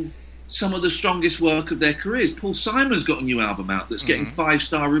releasing some of the strongest work of their careers. Paul Simon's got a new album out that's getting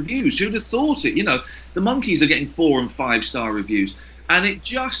 5-star reviews. Who'd have thought it? The Monkees are getting 4 and 5-star reviews, and it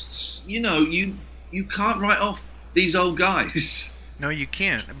just, you can't write off these old guys. No, you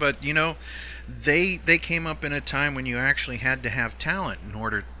can't. But they came up in a time when you actually had to have talent in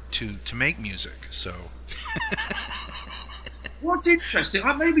order to make music. So. What's interesting,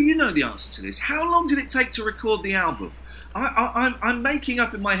 maybe you know the answer to this. How long did it take to record the album? I'm making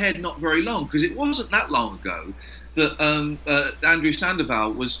up in my head not very long, because it wasn't that long ago that Andrew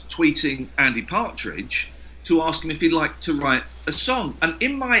Sandoval was tweeting Andy Partridge to ask him if he'd like to write a song. And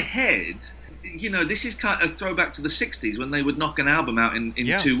in my head, this is kind of a throwback to the 60s when they would knock an album out in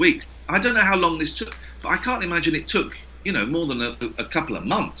 2 weeks. I don't know how long this took, but I can't imagine it took more than a couple of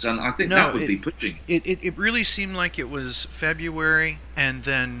months, and I think that would be pushing. It really seemed like it was February, and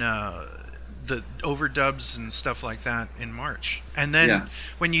then the overdubs and stuff like that in March. And then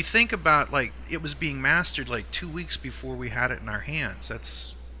when you think about, it was being mastered 2 weeks before we had it in our hands.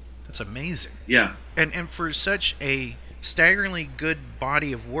 That's amazing. Yeah. And for such a staggeringly good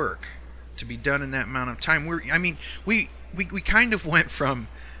body of work to be done in that amount of time, we kind of went from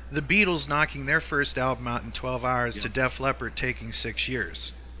the Beatles knocking their first album out in 12 hours to Def Leppard taking 6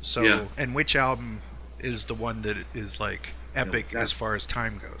 years. So, and which album is the one that is epic as far as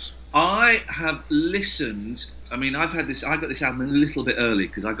time goes? I have listened. I got this album a little bit early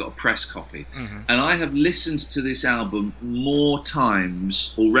because I got a press copy, and I have listened to this album more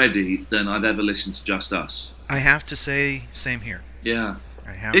times already than I've ever listened to Just Us. I have to say, same here. Yeah.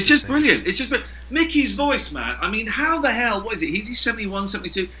 It's just brilliant. It's just Mickey's voice, man. How the hell? What is it? He's 71,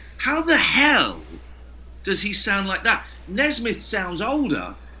 72. How the hell does he sound like that? Nesmith sounds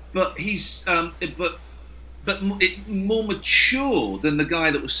older, but he's more mature than the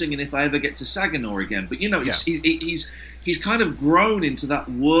guy that was singing "If I Ever Get to Saginaw Again." But he's kind of grown into that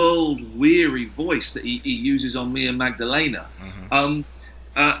world-weary voice that he uses on Me and Magdalena.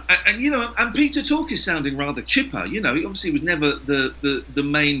 And Peter Tork is sounding rather chipper. He obviously was never the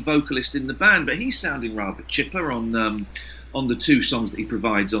main vocalist in the band, but he's sounding rather chipper on the 2 songs that he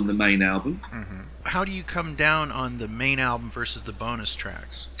provides on the main album. How do you come down on the main album versus the bonus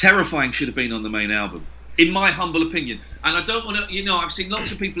tracks? Terrifying should have been on the main album, in my humble opinion. And I don't want to, I've seen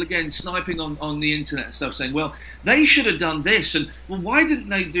lots of people again sniping on the internet and stuff saying, well, they should have done this, and well, why didn't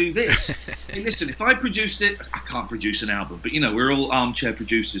they do this? Hey, listen, if I produced it, I can't produce an album, but we're all armchair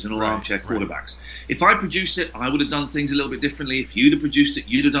producers and all armchair quarterbacks. If I produced it, I would have done things a little bit differently. If you'd have produced it,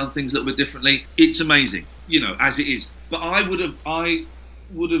 you'd have done things a little bit differently. It's amazing, as it is. But I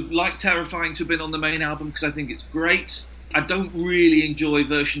would have liked Terrifying to have been on the main album because I think it's great. I don't really enjoy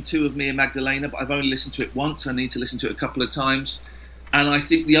version 2 of Me and Magdalena, but I've only listened to it once. I need to listen to it a couple of times. And I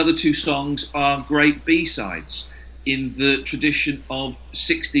think the other 2 songs are great B-sides in the tradition of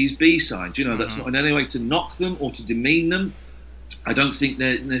 60s B-sides. That's not in any way to knock them or to demean them. I don't think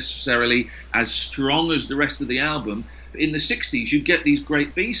they're necessarily as strong as the rest of the album. But in the 60s, you get these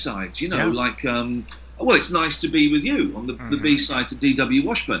great B-sides, It's Nice to Be With You on the B-side to D.W.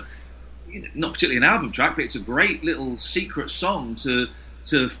 Washburn. Not particularly an album track, but it's a great little secret song to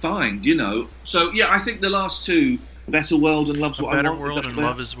find, So, I think the last 2, Better World and Love's What I Want. Better World and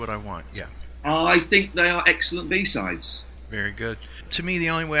Love Is What I Want, yeah. I think they are excellent B-sides. Very good. To me, the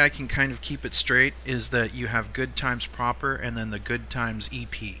only way I can kind of keep it straight is that you have Good Times proper and then the Good Times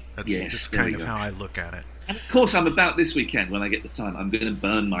EP. That's kind of how I look at it. And of course, I'm about this weekend, when I get the time, I'm going to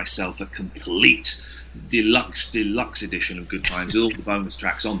burn myself a complete deluxe edition of Good Times with all the bonus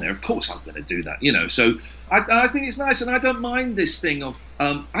tracks on there. Of course I'm going to do that, So I think it's nice, and I don't mind this thing of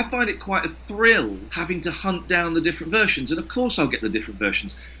I find it quite a thrill having to hunt down the different versions, and of course I'll get the different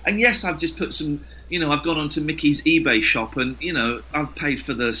versions. And yes, I've just put some, I've gone onto Mickey's eBay shop, and I've paid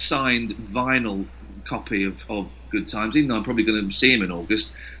for the signed vinyl copy of Good Times, even though I'm probably going to see him in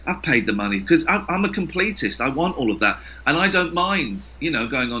August. I've paid the money because I'm a completist. I want all of that, and I don't mind,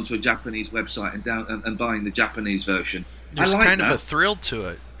 going onto a Japanese website and buying the Japanese version. There's I like kind that. of a thrill to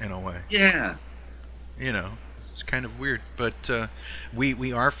it in a way. Yeah, it's kind of weird, but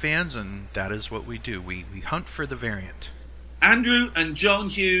we are fans, and that is what we do. We hunt for the variant. Andrew and John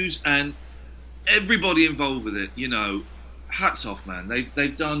Hughes and everybody involved with it, you know, hats off, man.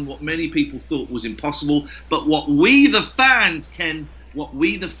 They've done what many people thought was impossible, but what we the fans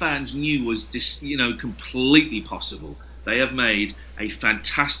knew was completely possible. They have made a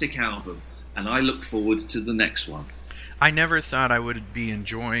fantastic album, and I look forward to the next one. I never thought I would be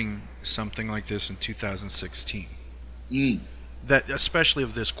enjoying something like this in 2016. That, especially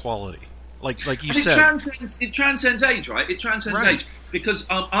of this quality. Like you said, it transcends age, right? It transcends age, because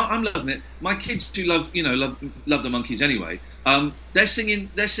I'm loving it. My kids who love the Monkees anyway. They're singing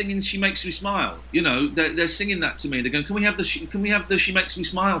 "She Makes Me Smile." You know, they're singing that to me. They're going, "Can we have the She Makes Me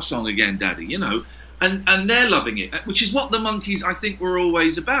Smile song again, Daddy?" You know, and they're loving it, which is what the Monkees, I think, were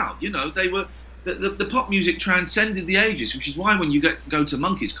always about. You know, they were. The pop music transcended the ages, which is why when you go to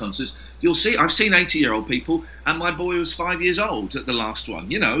Monkees concerts, you'll see, I've seen 80-year-old people, and my boy was 5 years old at the last one,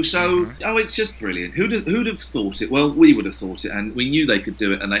 you know, so, it's just brilliant. Who'd have thought it? Well, we would have thought it, and we knew they could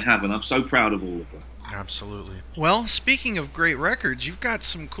do it, and they have, and I'm so proud of all of them. Absolutely. Well, speaking of great records, you've got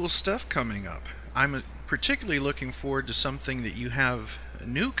some cool stuff coming up. I'm particularly looking forward to something that you have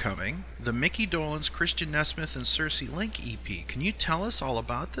new coming, the Mickey Dolenz, Christian Nesmith, and Circe Link EP. Can you tell us all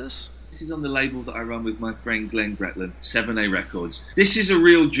about this? This is on the label that I run with my friend Glenn Gretland, 7A Records. This is a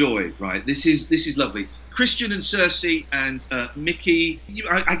real joy, right? This is lovely. Christian and Circe and Mickey.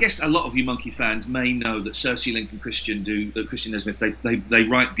 I guess a lot of you Monkey fans may know that Circe Link and Christian Nesmith. They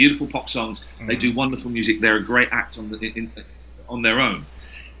write beautiful pop songs. They do wonderful music. They're a great act on their own.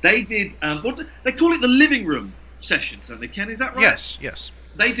 They did they call it the living room sessions, don't they, Ken? Is that right? Yes.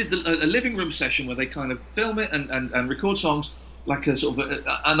 They did a living room session where they kind of film it and record songs. Like a sort of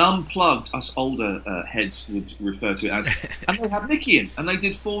an unplugged, us older heads would refer to it as. And they had Mickey in, and they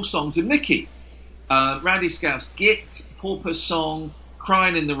did 4 songs with Mickey. Randy Scouse, Git, Pauper's Song,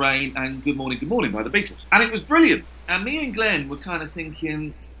 Crying in the Rain, and Good Morning by the Beatles. And it was brilliant. And me and Glenn were kind of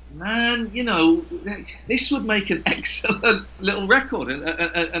thinking, man, you know, this would make an excellent little record,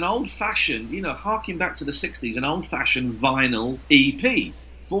 an old-fashioned, you know, harking back to the 60s, an old-fashioned vinyl EP.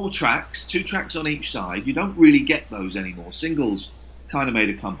 4 tracks, 2 tracks on each side. You don't really get those anymore. Singles kind of made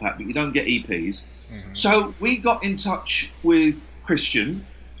a comeback, but you don't get EPs. So we got in touch with Christian,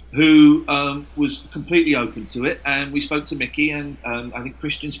 who was completely open to it, and we spoke to Mickey, and I think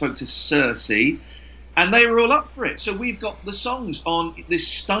Christian spoke to Circe, and they were all up for it. So we've got the songs on this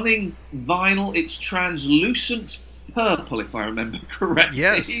stunning vinyl. It's translucent purple, if I remember correctly.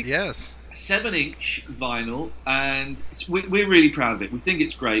 Yes. 7-inch vinyl, and we're really proud of it. We think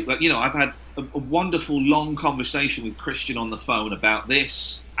it's great. But, you know, I've had a wonderful long conversation with Christian on the phone about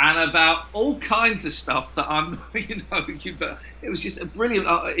this and about all kinds of stuff that it was just a brilliant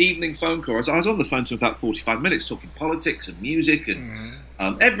evening phone call. I was on the phone to him about 45 minutes talking politics and music and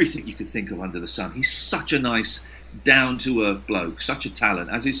everything you could think of under the sun. He's such a nice, down-to-earth bloke, such a talent,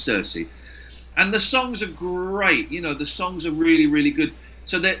 as is Circe. And the songs are great. You know, the songs are really, really good.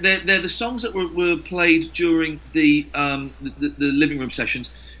 So they're the songs that were played during the living room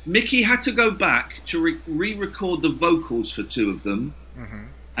sessions. Mickey had to go back to re-record the vocals for 2 of them,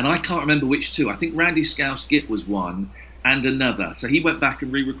 and I can't remember which 2. I think Randy Scouse Git was one, and another. So he went back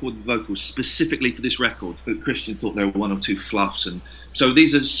and re-recorded the vocals specifically for this record. But Christian thought there were 1 or 2 fluffs, and so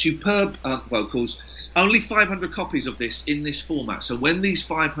these are superb vocals. Only 500 copies of this in this format. So when these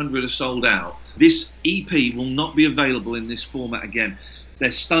 500 are sold out, this EP will not be available in this format again.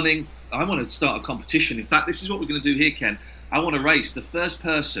 They're stunning. I want to start a competition. In fact, this is what we're going to do here, Ken. I want to race the first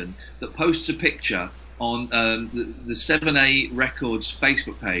person that posts a picture on the 7A Records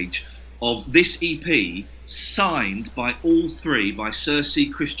Facebook page of this EP signed by all 3, by Circe,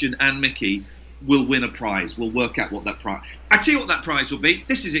 Christian and Mickey, will win a prize. We'll work out what that prize... I tell you what that prize will be.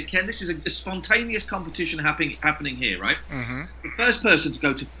 This is it, Ken. This is a spontaneous competition happening here, right? The first person to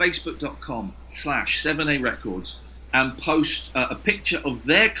go to facebook.com/7A Records and post a picture of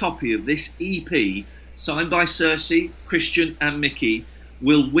their copy of this EP signed by Circe, Christian and Mickey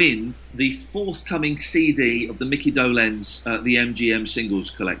will win the forthcoming CD of the Mickey Dolenz, the MGM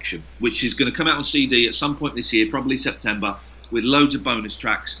Singles Collection, which is going to come out on CD at some point this year, probably September, with loads of bonus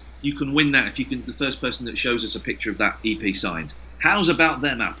tracks. You can win that if you can, the first person that shows us a picture of that EP signed. How's about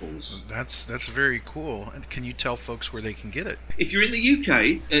them apples? That's very cool. And can you tell folks where they can get it? If you're in the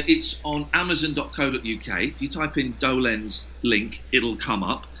UK, it's on Amazon.co.uk. If you type in Dolenz link, it'll come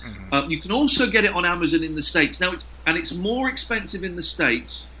up. You can also get it on Amazon in the States. Now, it's more expensive in the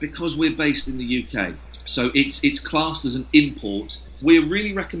States because we're based in the UK. So it's classed as an import. We're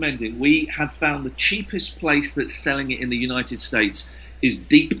really recommending. We have found the cheapest place that's selling it in the United States is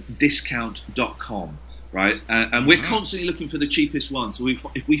deepdiscount.com. Right, and we're constantly looking for the cheapest one. So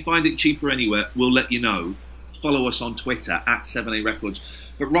if we find it cheaper anywhere, we'll let you know. follow us on Twitter at 7A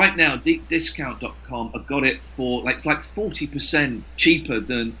Records. But right now, deepdiscount.com have got it for it's like 40% cheaper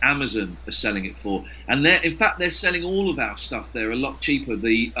than Amazon are selling it for, and in fact they're selling all of our stuff there a lot cheaper.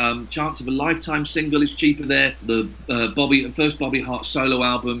 The Chance of a Lifetime single is cheaper there. The first Bobby Hart solo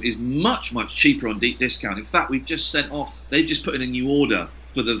album is much cheaper on Deep Discount. In fact, they've just put in a new order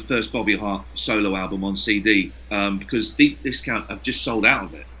for the first Bobby Hart solo album on CD because Deep Discount have just sold out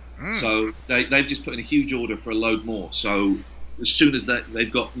of it. So they've just put in a huge order for a load more. So as soon as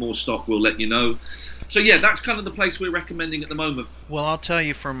they've got more stock, we'll let you know. So yeah, that's kind of the place we're recommending at the moment. Well, I'll tell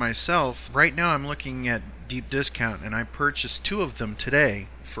you for myself, right now I'm looking at Deep Discount, and I purchased 2 of them today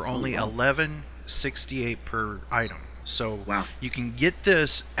for only $11.68 per item. So you can get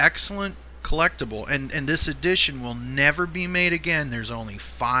this excellent collectible, and this edition will never be made again. There's only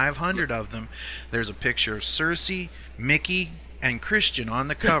 500 of them. There's a picture of Cersei, Mickey, and Christian on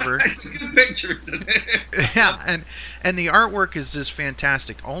the cover. That's a good picture, isn't it? Yeah, and the artwork is just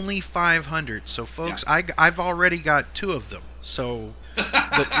fantastic. Only 500. So folks, I've already got 2 of them. So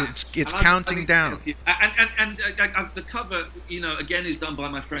it's counting down. And the cover, again, is done by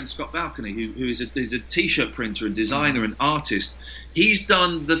my friend Scott Balcony, who is a t-shirt printer and designer and artist. He's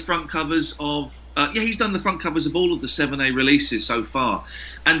done the front covers of all of the 7A releases so far.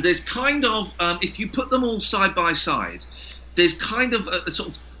 And there's kind of if you put them all side by side, there's kind of a sort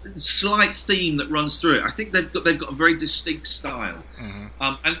of slight theme that runs through it. I think they've got a very distinct style,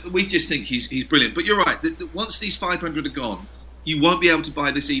 and we just think he's brilliant. But you're right. Once these 500 are gone, you won't be able to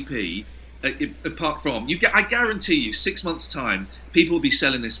buy this EP. Apart from I guarantee you, 6 months' time, people will be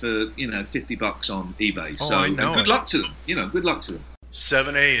selling this for $50 on eBay. Oh, so I know good luck to them. Good luck to them.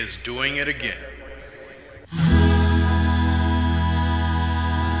 7A is doing it again.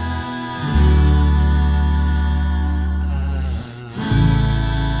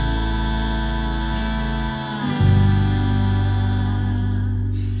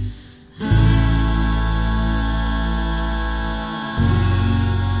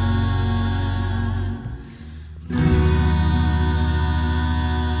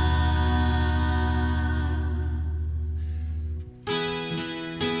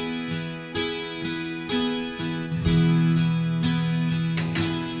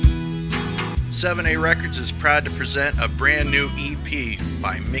 Seven A Records is proud to present a brand new EP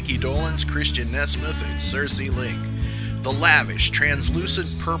by Mickey Dolenz, Christian Nesmith, and Cersei Link. The lavish, translucent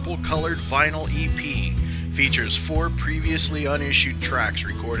purple-colored vinyl EP features 4 previously unissued tracks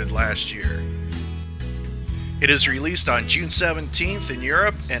recorded last year. It is released on June 17th in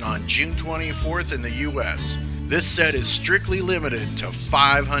Europe and on June 24th in the US. This set is strictly limited to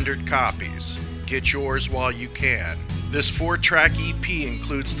 500 copies. Get yours while you can. This 4-track EP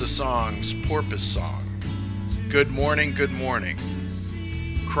includes the songs Porpoise Song, Good Morning,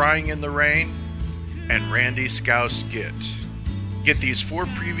 Crying in the Rain, and Randy Scouse Git. Get these 4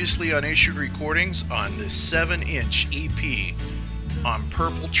 previously unissued recordings on this 7-inch EP on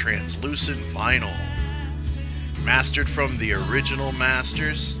purple translucent vinyl. Mastered from the original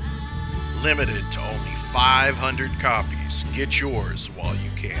masters, limited to only 500 copies. Get yours while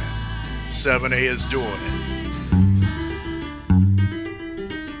you can. 7A is doing it.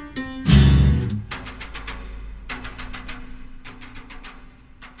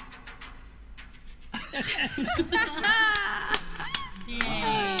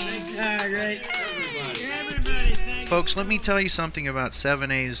 Folks, let me tell you something about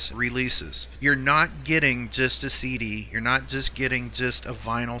 7A's releases. You're not getting just a CD. You're not just getting just a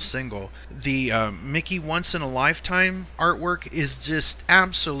vinyl single. The Mickey Once in a Lifetime artwork is just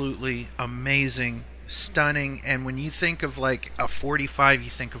absolutely amazing, stunning, and when you think of like a 45, you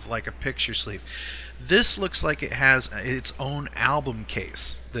think of like a picture sleeve. This looks like it has its own album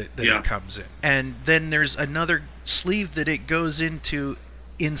case that it comes in. And then there's another sleeve that it goes into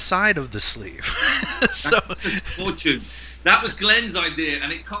inside of the sleeve. So fortune. That was Glenn's idea,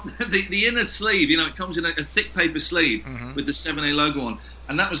 and it the inner sleeve, it comes in a thick paper sleeve with the 7A logo on,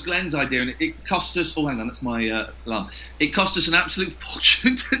 and that was Glenn's idea, and it cost us, oh hang on, that's my alarm. It cost us an absolute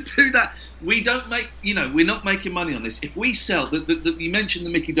fortune to do that. We don't make, we're not making money on this. If we sell, you mentioned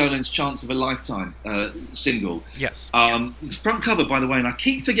the Mickey Dolenz Chance of a Lifetime single. Yes. The front cover, by the way, and I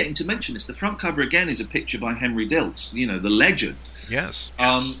keep forgetting to mention this, the front cover again is a picture by Henry Diltz, the legend. Yes.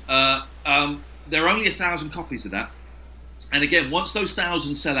 There are only 1,000 copies of that. And again, once those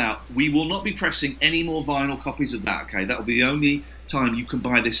 1,000 sell out, we will not be pressing any more vinyl copies of that. Okay, that will be the only time you can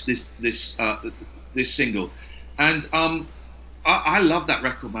buy this single. And I love that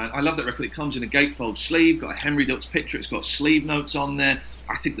record, man. I love that record. It comes in a gatefold sleeve, got a Henry Diltz picture. It's got sleeve notes on there.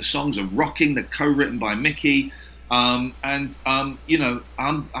 I think the songs are rocking. They're co-written by Mickey. You know,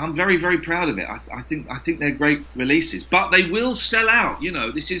 I'm very, very proud of it. I think they're great releases, but they will sell out. You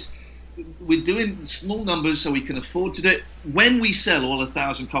know, we're doing small numbers so we can afford to do it. When we sell all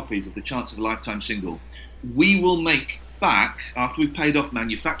 1,000 copies of The Chance of a Lifetime single, we will make back, after we've paid off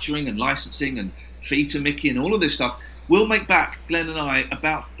manufacturing and licensing and fee to Mickey and all of this stuff, we'll make back, Glenn and I,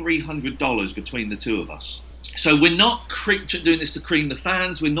 about $300 between the two of us. So we're not doing this to cream the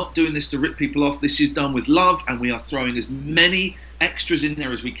fans. We're not doing this to rip people off. This is done with love, and we are throwing as many extras in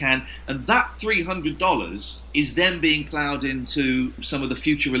there as we can. And that $300 is then being ploughed into some of the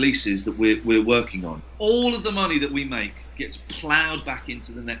future releases that we're working on. All of the money that we make gets ploughed back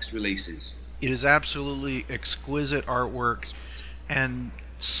into the next releases. It is absolutely exquisite artwork and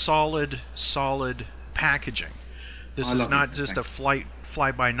solid packaging. This is not just a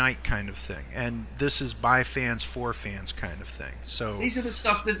fly-by-night kind of thing, and this is by fans for fans kind of thing. So these are the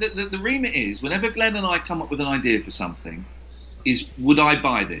stuff that the remit is. Whenever Glenn and I come up with an idea for something, is would I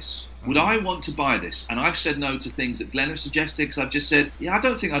buy this? Would I want to buy this? And I've said no to things that Glenn has suggested because I've just said, yeah, I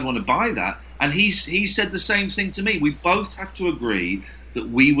don't think I'd want to buy that. And he said the same thing to me. We both have to agree that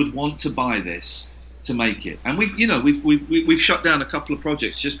we would want to buy this to make it. And we've shut down a couple of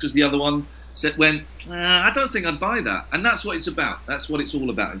projects just because the other one went, I don't think I'd buy that. And that's what it's about. That's what it's all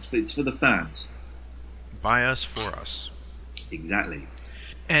about. It's for the fans. By us, for us. Exactly.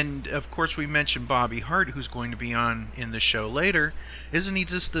 And of course, we mentioned Bobby Hart, who's going to be on in the show later. Isn't he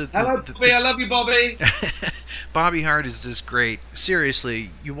just Hello, Bobby. I love you, Bobby. Bobby Hart is just great.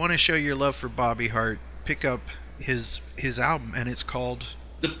 Seriously, you want to show your love for Bobby Hart? Pick up his album, and it's called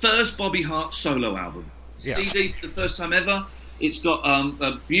the first Bobby Hart solo album. Yeah. CD for the first time ever. It's got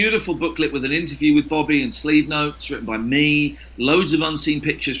a beautiful booklet with an interview with Bobby and sleeve notes written by me, loads of unseen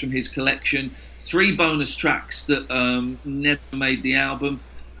pictures from his collection, 3 bonus tracks that never made the album.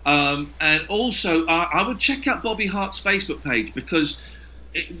 And also, I would check out Bobby Hart's Facebook page because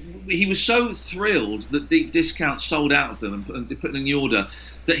he was so thrilled that Deep Discount sold out of them and they put in the order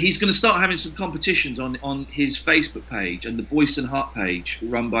that he's going to start having some competitions on his Facebook page and the Boyce and Hart page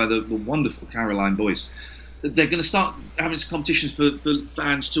run by the wonderful Caroline Boyce. They're going to start having some competitions for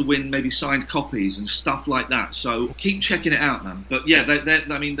fans to win maybe signed copies and stuff like that. So keep checking it out, man. But yeah,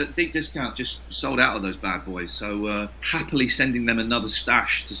 the Deep Discount just sold out of those bad boys. So happily sending them another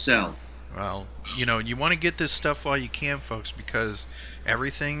stash to sell. Well, you want to get this stuff while you can, folks, because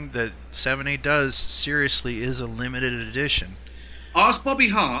everything that 7A does seriously is a limited edition. Ask Bobby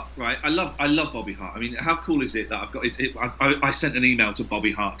Hart, right? I love Bobby Hart. I mean, how cool is it that I've got? I sent an email to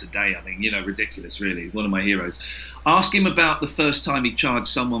Bobby Hart today. I mean, ridiculous, really. One of my heroes. Ask him about the first time he charged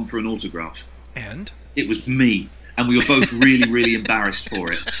someone for an autograph. And it was me, and we were both really, really embarrassed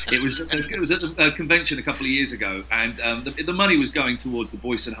for it. It was at a convention a couple of years ago, and the money was going towards the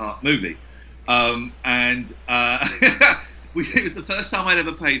Boyce and Hart movie, it was the first time I'd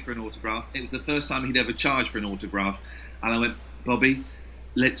ever paid for an autograph. It was the first time he'd ever charged for an autograph, and I went, Bobby,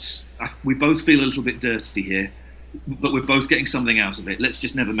 we both feel a little bit dirty here, but we're both getting something out of it. Let's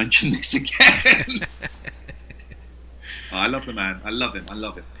just never mention this again. I love the man. I love him.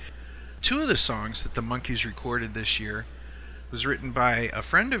 2 of the songs that the Monkees recorded this year was written by a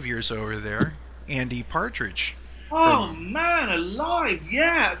friend of yours over there, Andy Partridge. Oh, man, alive,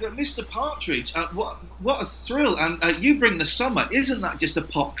 yeah, Mr. Partridge, what a thrill, and You Bring the Summer, isn't that just a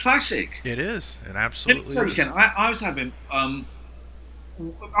pop classic? It is, it absolutely is. Ken, I was having a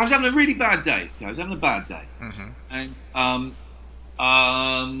really bad day, I was having a bad day, and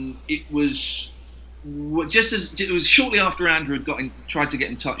it was shortly after Andrew had tried to get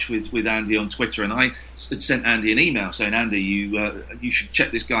in touch with Andy on Twitter, and I had sent Andy an email saying, Andy, you should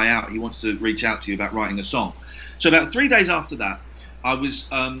check this guy out. He wants to reach out to you about writing a song. So about 3 days after that, I was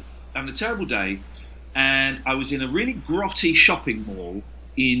having a terrible day, and I was in a really grotty shopping mall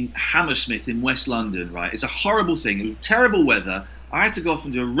in Hammersmith in West London, right? It's a horrible thing. It was terrible weather. I had to go off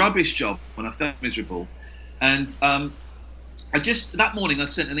and do a rubbish job when I felt miserable. And that morning I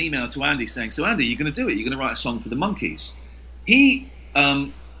sent an email to Andy saying, so Andy, you're going to do it? You're going to write a song for the Monkees? He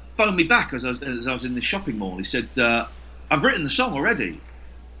phoned me back as I was in the shopping mall. He said, I've written the song already.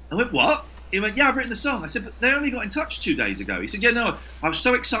 I went, what? He went, yeah, I've written the song. I said, but they only got in touch 2 days ago. He said, yeah, no, I was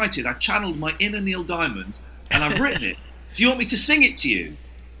so excited. I channeled my inner Neil Diamond and I've written it. Do you want me to sing it to you?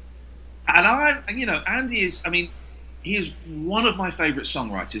 And Andy is, he is one of my favourite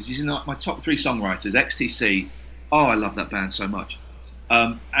songwriters. He's in my top 3 songwriters, XTC. Oh, I love that band so much.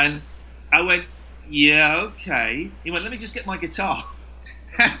 And I went, yeah, okay. He went, let me just get my guitar.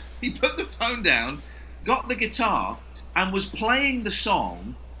 He put the phone down, got the guitar, and was playing the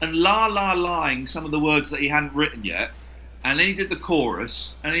song and la-la-laing some of the words that he hadn't written yet. And then he did the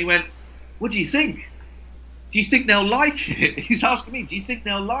chorus, and he went, what do you think? do you think they'll like it? He's asking me, do you think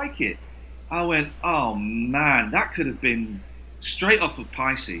they'll like it? I went, oh man, that could have been straight off of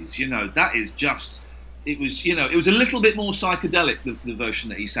Pisces. You know, that is just, it was a little bit more psychedelic, the version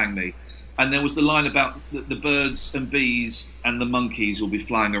that he sang me. And there was the line about the birds and bees and the monkeys will be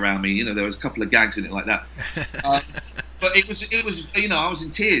flying around me. You know, there was a couple of gags in it like that. But it was, you know, I was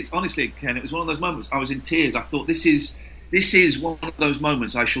in tears. Honestly, Ken, it was one of those moments. I was in tears. I thought, this is one of those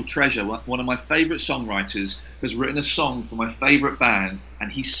moments I shall treasure. One of my favourite songwriters has written a song for my favourite band,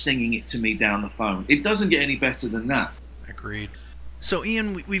 and he's singing it to me down the phone. It doesn't get any better than that. Agreed. So,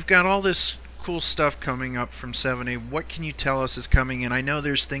 Ian, we've got all this cool stuff coming up from 7A. What can you tell us is coming? And I know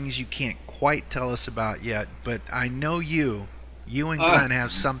there's things you can't quite tell us about yet, but I know you and Glenn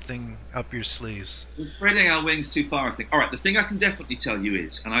have something up your sleeves. We're spreading our wings too far, I think. All right, the thing I can definitely tell you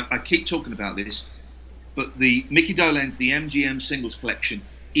is, and I keep talking about this, but the Mickey Dolenz, the MGM singles collection,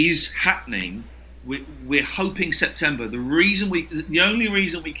 is happening. We're hoping September. The only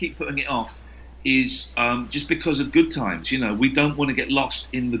reason we keep putting it off is just because of Good Times. You know, we don't want to get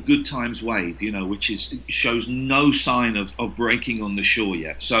lost in the Good Times wave, you know, which shows no sign of breaking on the shore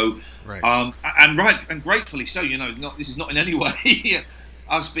yet. So, right. And gratefully so. You know, this is not in any way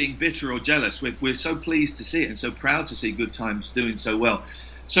us being bitter or jealous. We're so pleased to see it and so proud to see Good Times doing so well.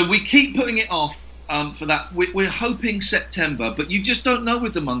 So we keep putting it off. For that, we're hoping September, but you just don't know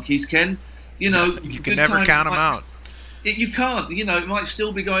with the Monkees, Ken. You know, you can never count them out. You can't. You know, it might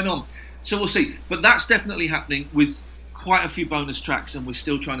still be going on. So we'll see. But that's definitely happening with quite a few bonus tracks, and we're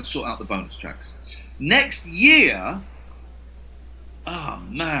still trying to sort out the bonus tracks. Next year, oh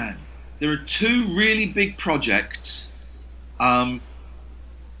man, there are two really big projects. Right,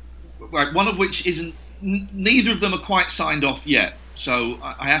 one of which isn't. Neither of them are quite signed off yet. So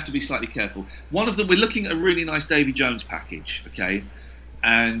I have to be slightly careful. One of them, we're looking at a really nice Davy Jones package, okay?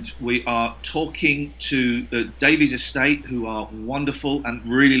 And we are talking to Davy's estate, who are wonderful and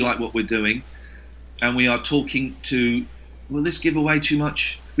really like what we're doing. And we are talking to, will this give away too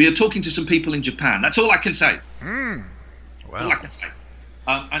much? We are talking to some people in Japan. That's all I can say. Wow. That's all I can say.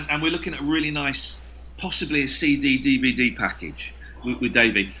 And we're looking at a really nice, possibly a CD, DVD package with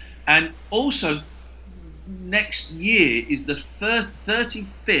Davy. And also, next year is the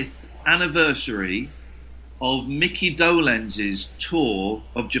 35th anniversary of Mickey Dolenz's tour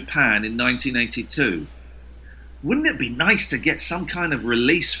of Japan in 1982. Wouldn't it be nice to get some kind of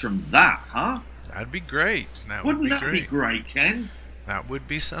release from that, huh? That'd be great. Wouldn't that be great, Ken? That would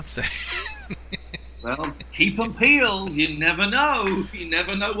be something. Well, keep them peeled. You never know. You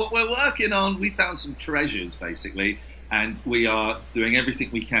never know what we're working on. We found some treasures, basically, and we are doing everything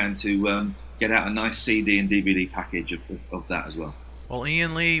we can to get out a nice CD and DVD package of that as well. Well,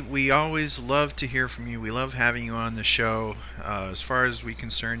 Ian Lee, we always love to hear from you. We love having you on the show. As far as we're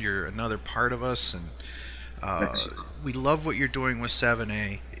concerned, you're another part of us, and we love what you're doing with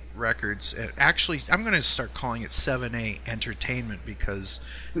 7A Records. Actually, I'm going to start calling it 7A Entertainment, because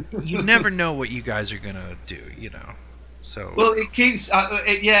you never know what you guys are going to do, you know. So well, it keeps.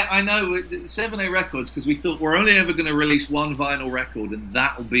 Yeah, I know 7A Records, because we thought we're only ever going to release one vinyl record, and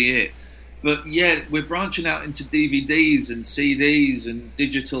that'll be it. But yeah, we're branching out into DVDs and CDs and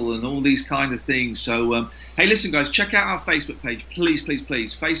digital and all these kind of things. So, hey, listen, guys, check out our Facebook page. Please, please,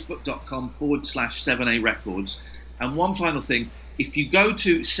 please. Facebook.com/7A Records. And one final thing, if you go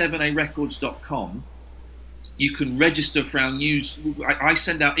to 7arecords.com, you can register for our news. I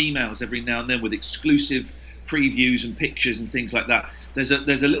send out emails every now and then with exclusive previews and pictures and things like that. There's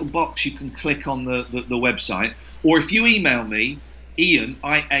a little box you can click on the website. Or if you email me, Ian,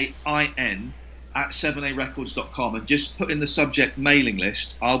 IAIN, at 7arecords.com, and just put in the subject mailing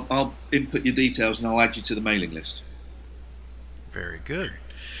list. I'll input your details and I'll add you to the mailing list. Very good.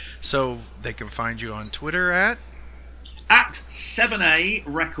 So they can find you on Twitter at 7A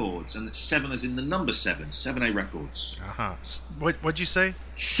Records, and it's 7 as in the number 7, 7A Records. What'd you say?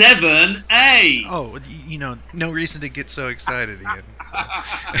 7A. Oh, you know, no reason to get so excited, Ian. So.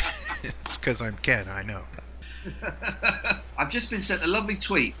 It's because I'm Ken, I know. I've just been sent a lovely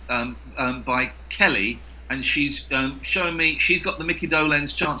tweet by Kelly, and she's showing me she's got the Mickey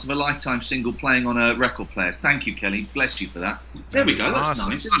Dolenz Chance of a Lifetime single playing on a record player. Thank you, Kelly. Bless you for that. There we go. That's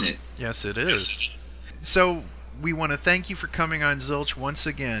awesome. Nice, isn't it? Yes, it is. So we want to thank you for coming on Zilch once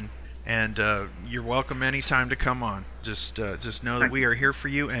again, and you're welcome anytime to come on. Just know that we are here for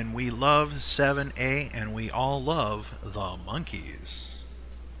you, and we love 7A, and we all love the Monkees.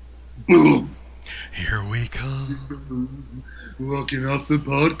 Boom. Here we come. Walking off the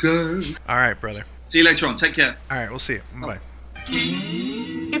podcast. All right, brother. See you later on. Take care. All right, we'll see you. Bye.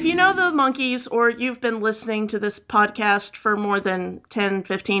 If if you know the Monkees, or you've been listening to this podcast for more than 10,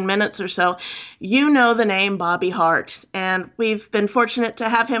 15 minutes or so, you know the name Bobby Hart. And we've been fortunate to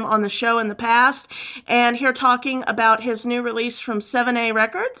have him on the show in the past, and here talking about his new release from 7A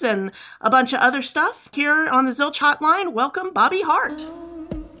Records and a bunch of other stuff. Here on the Zilch Hotline, welcome Bobby Hart.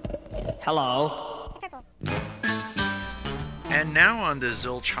 Hello. And now on the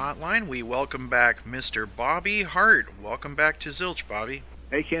Zilch Hotline, we welcome back Mr. Bobby Hart. Welcome back to Zilch, Bobby.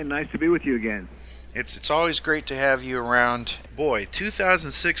 Hey, Ken, nice to be with you again. It's always great to have you around. Boy,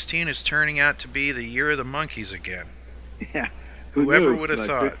 2016 is turning out to be the year of the Monkees again. Yeah. Whoever would have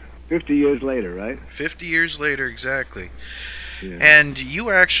thought. 50 years later, right? 50 years later, exactly. Yeah. And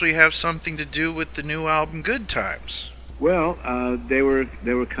you actually have something to do with the new album, Good Times. Well, they were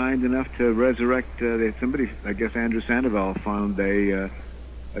kind enough to resurrect. Somebody, I guess Andrew Sandoval, found a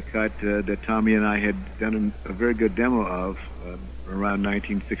cut that Tommy and I had done a very good demo of around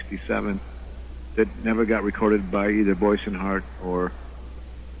 1967 that never got recorded by either Boyce and Hart or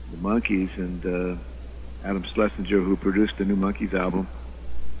the Monkees. And Adam Schlesinger, who produced the new Monkees album,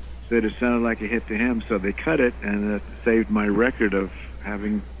 said it sounded like a hit to him, so they cut it, and it saved my record of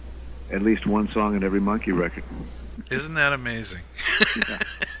having at least one song in every Monkee record. Isn't that amazing? Yeah.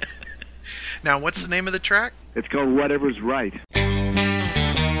 Now, what's the name of the track? It's called Whatever's Right.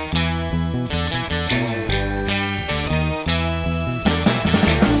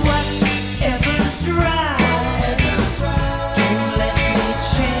 Whatever's right. Don't let me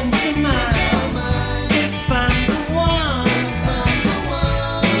change your mind. If I'm the one,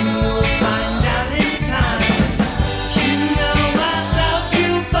 you'll find out in time. You know I love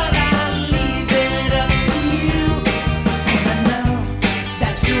you, but I'll leave it up to you. I know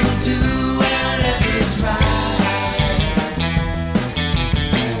that you'll do whatever's right.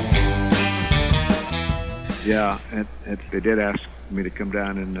 Yeah, and they did ask me to come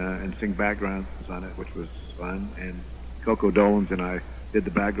down and sing backgrounds on it, which was fun. And Coco Dolans and I did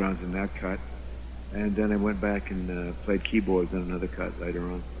the backgrounds in that cut. And then I went back and played keyboards on another cut later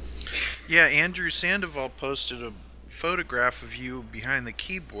on. Yeah, Andrew Sandoval posted a photograph of you behind the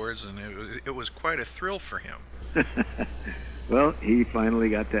keyboards, and it was quite a thrill for him. Well, he finally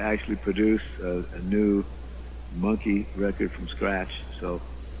got to actually produce a new Monkee record from scratch. So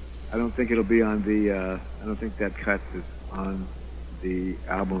I don't think it'll be on the. I don't think that cut is on the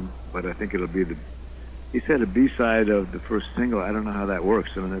album, but I think it'll be the. He said a B-side of the first single. I don't know how that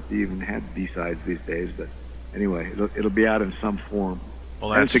works. I don't know if they even have B-sides these days, but anyway, it'll be out in some form.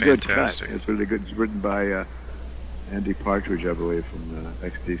 Well, that's it's a fantastic. Good cut. It's really good. It's written by Andy Partridge, I believe, from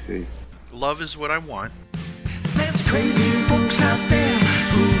XTC. Love is what I want. There's crazy folks out there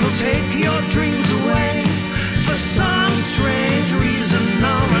who will take your dreams away for some strange reason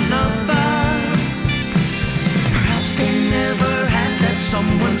or another. Perhaps they never had that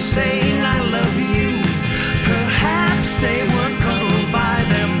someone saying I love you. Perhaps they weren't cuddled by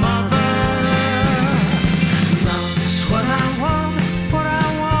their mother. Love's what I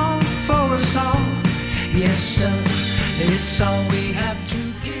want for us all. Yes, sir, it's all we have to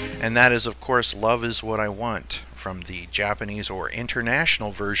give. And that is, of course, Love is What I Want, from the Japanese or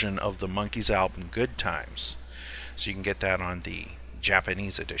international version of the Monkees album Good Times. So you can get that on the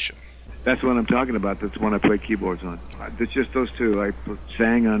Japanese edition. That's what I'm talking about. That's the one I played keyboards on. It's just those two. I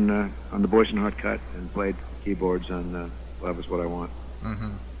sang on the Boyce and Hart cut and played keyboards on Love is What I Want.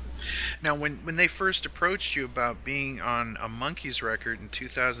 Mm-hmm. Now, when they first approached you about being on a Monkees record in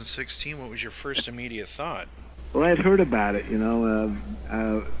 2016, what was your first immediate thought? Well, I had heard about it, you know.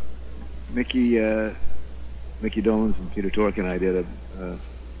 Mickey Dolenz and Peter Tork and I did an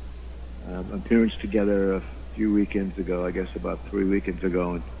appearance together a few weekends ago, I guess about 3 weekends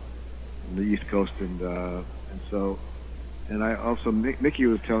ago, on the East Coast, and I also Mickey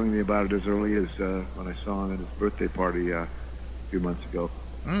was telling me about it as early as when I saw him at his birthday party a few months ago,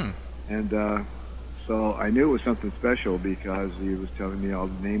 and so I knew it was something special because he was telling me all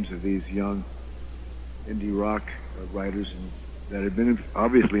the names of these young indie rock writers that had been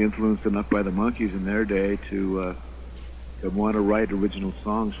obviously influenced enough by the Monkees in their day to want to write original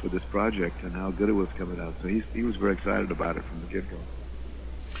songs for this project, and how good it was coming out. So he was very excited about it from the get-go.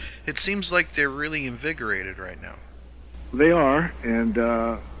 It seems like they're really invigorated right now. They are, and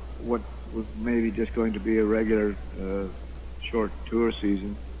what was maybe just going to be a regular short tour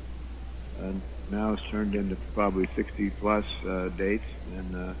season now it's turned into probably 60-plus dates,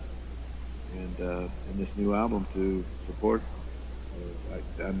 and this new album to support.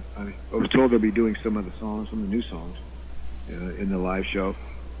 I was told they'll be doing some of the new songs in the live show,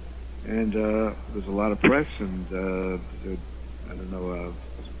 and there's a lot of press and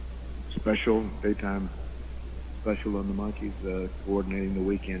special daytime special on the Monkees, coordinating the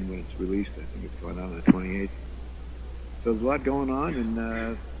weekend when it's released. I think it's going on the 28th. So there's a lot going on,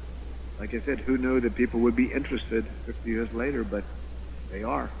 and like I said, who knew that people would be interested 50 years later, but they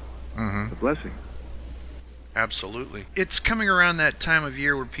are. It's a blessing. Absolutely. It's coming around that time of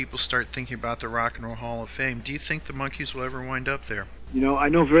year where people start thinking about the Rock and Roll Hall of Fame. Do you think the Monkees will ever wind up there? You know, I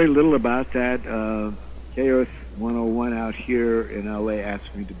know very little about that. KEarth 101 out here in LA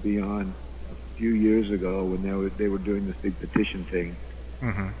asked me to be on a few years ago when they were doing this big petition thing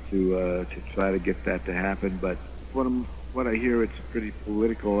to try to get that to happen. But what I hear, it's pretty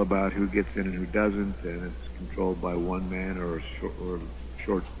political about who gets in and who doesn't, and it's controlled by one man or a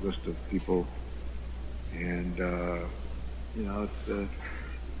short list of people. And you know, it's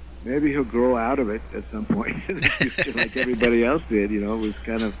maybe he'll grow out of it at some point in the future, like everybody else did. You know, it was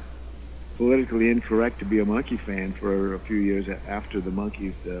kind of politically incorrect to be a Monkee fan for a few years after the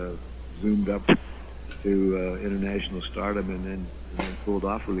Monkees zoomed up to international stardom and then pulled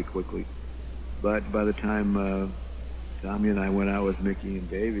off really quickly. But by the time Tommy and I went out with Mickey and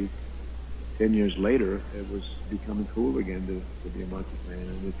Davey, 10 years later, it was becoming cool again to be a Monkee fan,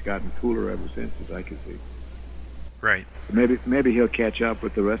 and it's gotten cooler ever since, as I can see. Right. Maybe he'll catch up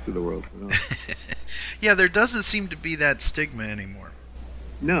with the rest of the world. You know? Yeah, there doesn't seem to be that stigma anymore.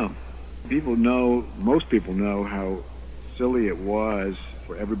 No. Most people know how silly it was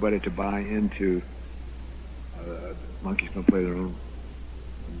for everybody to buy into Monkees don't play their own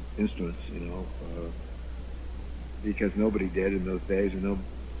instruments, you know, because nobody did in those days, and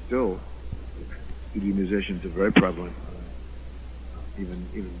still studio musicians are very prevalent. Even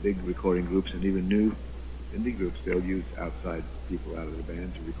big recording groups and even new indie groups, they'll use outside people out of the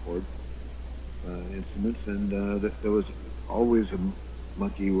band to record instruments, and there was always a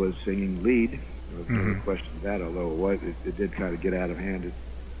Monkee was singing lead. There was no question of that, although it did kind of get out of hand.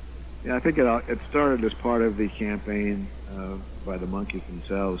 I think it started as part of the campaign by the Monkees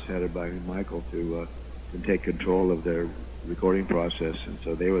themselves, headed by Michael, to take control of their recording process, and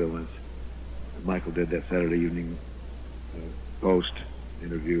so they were the ones. Michael did that Saturday evening Post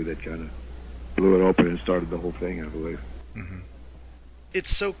interview that kind of blew it open and started the whole thing, I believe.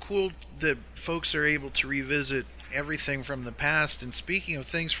 It's so cool that folks are able to revisit everything from the past. And speaking of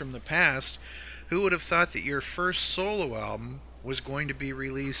things from the past, who would have thought that your first solo album was going to be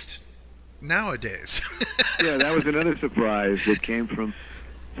released nowadays? Yeah, that was another surprise that came from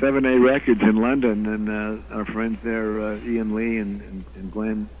 7A Records in London, and our friends there, Ian Lee and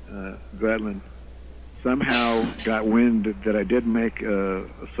Glenn Gretland, somehow got wind that I did make a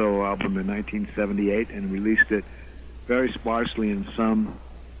solo album in 1978 and released it very sparsely in some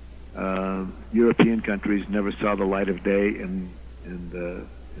European countries, never saw the light of day in the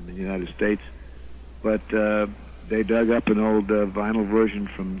United States. But they dug up an old vinyl version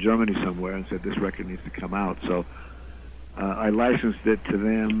from Germany somewhere and said this record needs to come out. So I licensed it to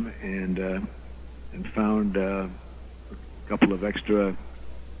them and found a couple of extra.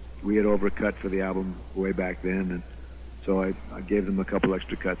 We had overcut for the album way back then, and so I gave them a couple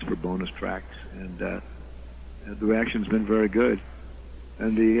extra cuts for bonus tracks, and the reaction's been very good.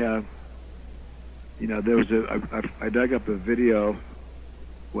 And there was I dug up a video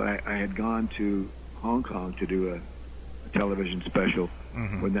when I had gone to Hong Kong to do a television special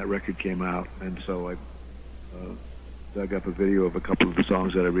when that record came out, and so I dug up a video of a couple of the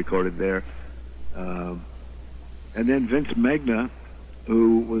songs that I recorded there. And then Vince Megna,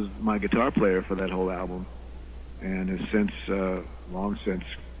 who was my guitar player for that whole album, and has long since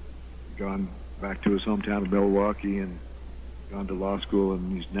gone back to his hometown of Milwaukee and gone to law school,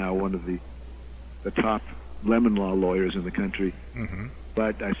 and he's now one of the top lemon law lawyers in the country.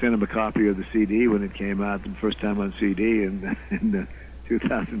 But I sent him a copy of the CD when it came out, the first time on CD in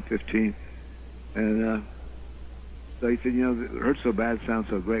 2015. And so he said, it hurts so bad, it sounds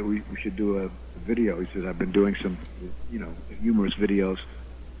so great, we should do a video. He says, I've been doing some, humorous videos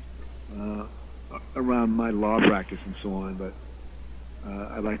around my law practice and so on, but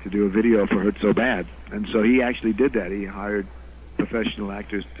I'd like to do a video for Hurt So Bad. And so he actually did that. He hired professional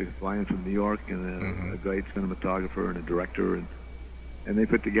actors to fly in from New York, and a great cinematographer and a director, and they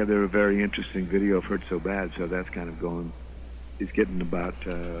put together a very interesting video for Hurt So Bad. So that's kind of going. He's getting about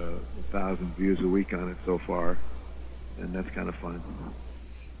 1,000 views a week on it so far, and that's kind of fun.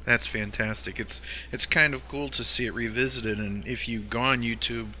 That's fantastic. It's kind of cool to see it revisited, and if you go on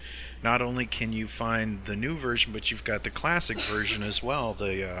YouTube, not only can you find the new version, but you've got the classic version as well.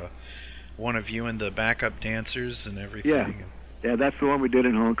 The one of you and the backup dancers and everything. Yeah, that's the one we did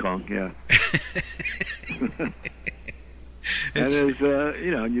in Hong Kong. Yeah. And there's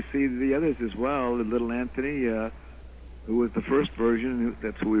and you see the others as well. Little Anthony, who was the first version,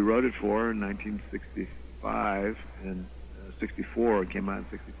 that's who we wrote it for in 1960. 65 and 64. It came out in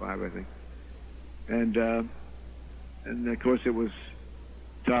 65, I think. And of course it was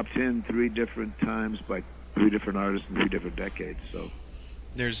top 10 three different times by three different artists in three different decades. So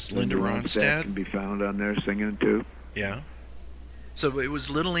there's Linda Ronstadt can be found on there singing too. Yeah. So it was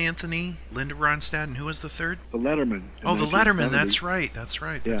Little Anthony, Linda Ronstadt, and who was the third? The Letterman. Oh, the Letterman. That's right. Yeah. That's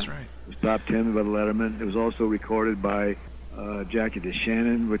right. It was top 10 by the Letterman. It was also recorded by Jackie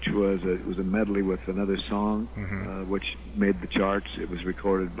DeShannon, which was a medley with another song, which made the charts. It was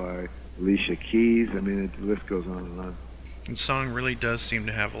recorded by Alicia Keys. I mean, the list goes on and on. The song really does seem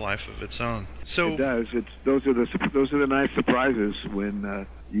to have a life of its own. So it does. Those are the nice surprises when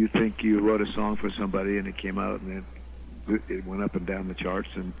you think you wrote a song for somebody and it came out and it went up and down the charts,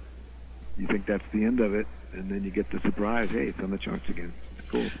 and you think that's the end of it, and then you get the surprise. Hey, it's on the charts again. It's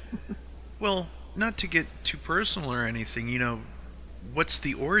cool. Well, not to get too personal or anything, what's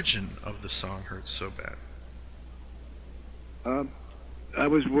the origin of the song "Hurts So Bad"? I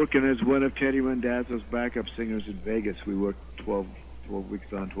was working as one of Teddy Randazzo's backup singers in Vegas. We worked 12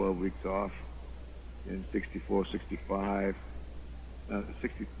 weeks on, 12 weeks off in 64, 65,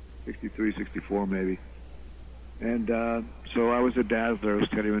 63, 64 maybe. And so I was a Dazzler. It was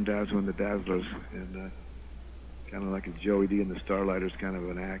Teddy Randazzo and the Dazzlers, and kind of like a Joey D and the Starlighters kind of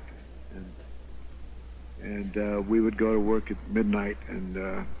an act. And we would go to work at midnight and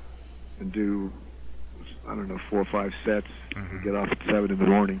do, I don't know, 4 or 5 sets. We'd get off at 7 in the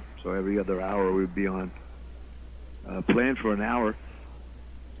morning. So every other hour we'd be on playing for an hour.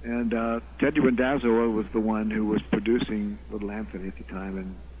 And Teddy Randazzo was the one who was producing Little Anthony at the time,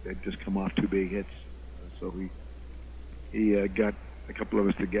 and they'd just come off 2 big hits. So he got a couple of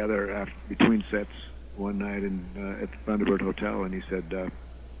us together between sets one night at the Thunderbird Hotel, and he said,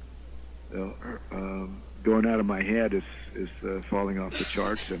 "Going Out of My Head is falling off the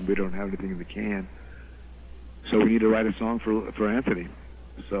charts, and we don't have anything in the can. So we need to write a song for Anthony.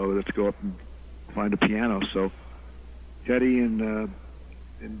 So let's go up and find a piano." So Teddy and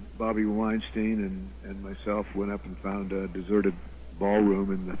Bobby Weinstein and myself went up and found a deserted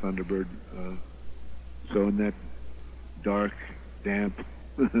ballroom in the Thunderbird. So in that dark, damp,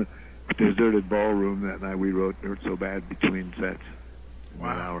 deserted ballroom that night, we wrote "Hurt So Bad" between sets. Wow.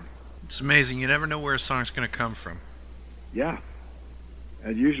 1 hour. It's amazing. You never know where a song's going to come from. Yeah.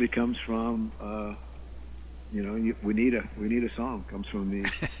 It usually comes from, we need a song. It comes from the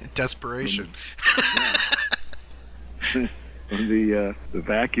desperation. From the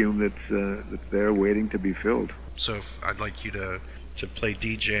vacuum that's there waiting to be filled. So I'd like you to play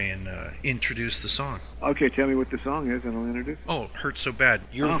DJ and introduce the song. Okay, tell me what the song is and I'll introduce it. Oh, "Hurt So Bad,"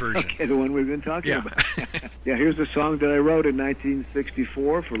 your version. Okay, the one we've been talking about. Yeah, here's a song that I wrote in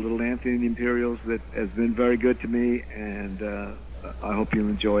 1964 for Little Anthony and the Imperials that has been very good to me, and I hope you'll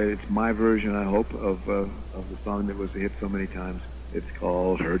enjoy it. It's my version, I hope, of the song that was a hit so many times. It's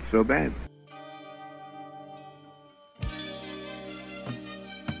called "Hurt So Bad."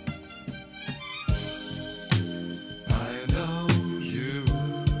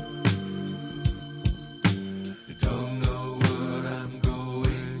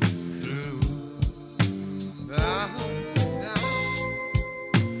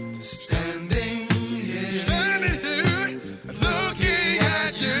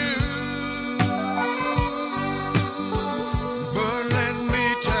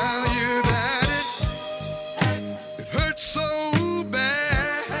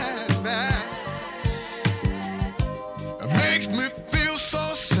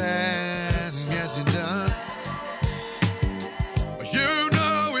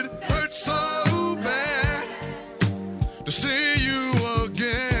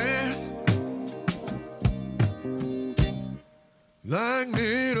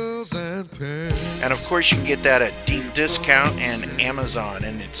 And of course, you can get that at Deep Discount and Amazon.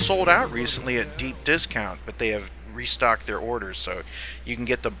 And it sold out recently at Deep Discount, but they have restocked their orders. So you can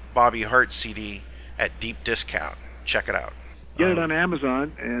get the Bobby Hart CD at Deep Discount. Check it out. Get it on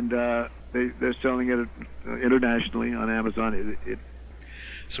Amazon, and they're selling it internationally on Amazon.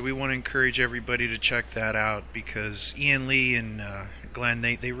 So we want to encourage everybody to check that out, because Ian Lee and Glenn,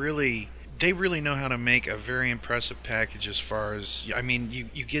 they really know how to make a very impressive package. As far as, I mean,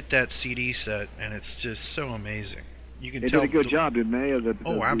 you get that CD set and it's just so amazing. You can they tell did a good job, didn't they?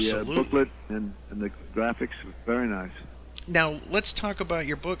 Absolutely. The booklet and the graphics was very nice. Now let's talk about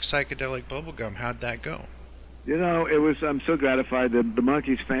your book, Psychedelic Bubblegum. How'd that go? I'm so gratified that the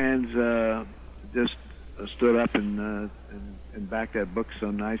Monkees fans just stood up and backed that book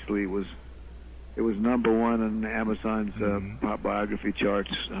so nicely. It was number one on Amazon's pop biography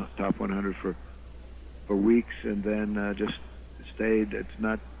charts, top 100 for weeks, and then just stayed. It's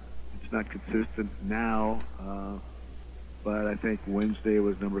it's not consistent now, but I think Wednesday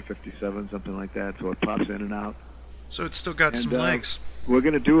was number 57, something like that. So it pops in and out. So it's still got some legs. We're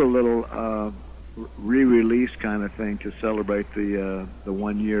going to do a little re-release kind of thing to celebrate the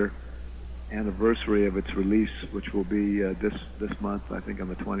 1 year anniversary of its release, which will be this month, I think, on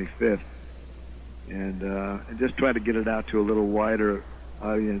the 25th, and just try to get it out to a little wider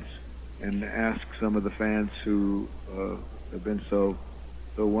audience, and ask some of the fans who have been so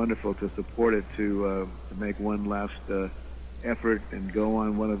wonderful to support it to make one last effort and go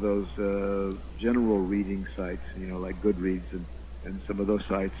on one of those general reading sites, like Goodreads and some of those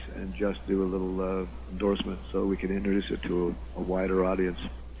sites, and just do a little endorsement so we can introduce it to a wider audience.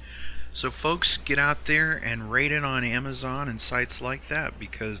 So folks, get out there and rate it on Amazon and sites like that,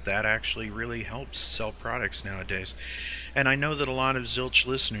 because that actually really helps sell products nowadays. And I know that a lot of Zilch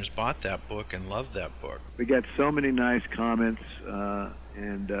listeners bought that book and loved that book. We got so many nice comments,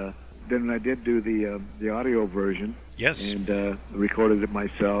 and then I did do the audio version. Yes. And recorded it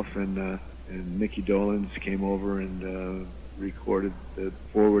myself, and Mickey Dolenz came over and recorded the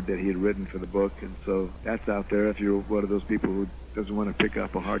foreword that he had written for the book, and so that's out there. If you're one of those people who doesn't want to pick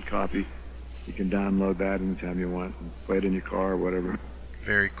up a hard copy, you can download that anytime you want and play it in your car or whatever.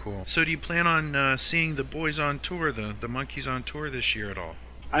 Very cool. So do you plan on seeing the boys on tour, the Monkees on tour this year at all?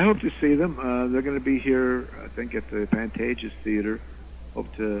 I hope to see them. They're going to be here, I think, at the Pantages Theater.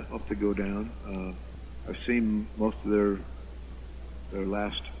 Hope to go down. I've seen most of their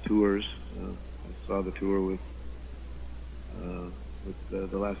last tours. I saw the tour with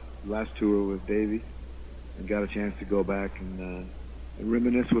the last tour with Davey, and got a chance to go back and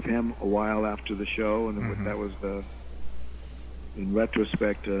reminisce with him a while after the show, and that was, in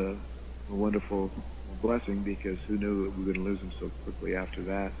retrospect, a wonderful blessing, because who knew that we were going to lose him so quickly after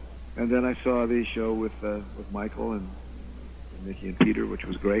that. And then I saw the show with Michael and Mickey and Peter, which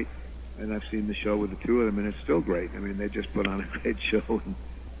was great, and I've seen the show with the two of them, and it's still great. I mean, they just put on a great show, and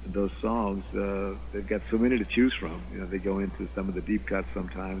those songs, they've got so many to choose from. They go into some of the deep cuts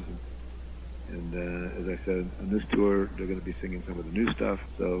sometimes, and as I said, on this tour, they're going to be singing some of the new stuff,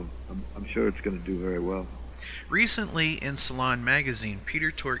 so I'm sure it's going to do very well. Recently, in Salon magazine,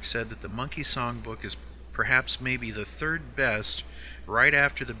 Peter Tork said that the Monkee Songbook is perhaps maybe the third best, right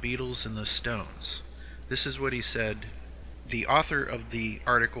after the Beatles and the Stones. This is what he said. The author of the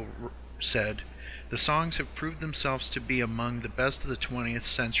article said, "The songs have proved themselves to be among the best of the 20th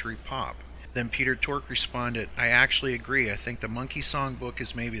century pop." Then Peter Tork responded, "I actually agree. I think the Monkee Songbook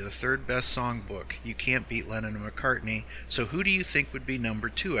is maybe the third best songbook. You can't beat Lennon and McCartney. So who do you think would be number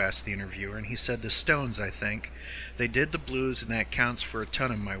two?" asked the interviewer, and he said the Stones, I think. They did the blues, and that counts for a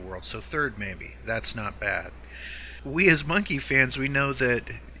ton in my world. So third maybe. That's not bad. We as Monkee fans, we know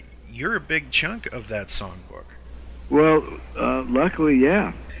that you're a big chunk of that songbook. Well, luckily,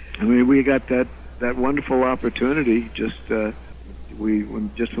 yeah. I mean, we got that wonderful opportunity just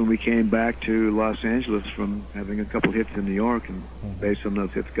when we came back to Los Angeles from having a couple hits in New York, and based on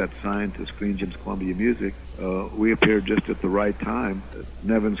those hits got signed to Screen Gems Columbia Music. We appeared just at the right time.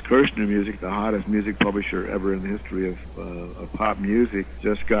 Nevins Kirshner Music, the hottest music publisher ever in the history of pop music,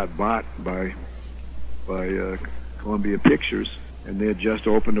 just got bought by Columbia Pictures, and they had just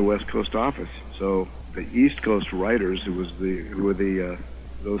opened a West Coast office. So the East Coast writers,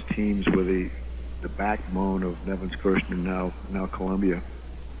 those teams were the backbone of Nevins Kirshner, now Columbia,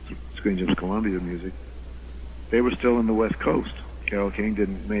 Screen Gems Columbia Music. They were still in the West Coast. Carole King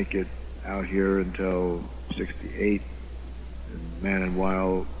didn't make it out here until '68, and Man and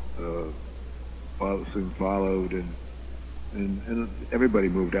Wild soon followed, and everybody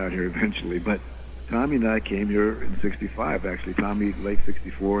moved out here eventually. But Tommy and I came here in '65. Actually, Tommy late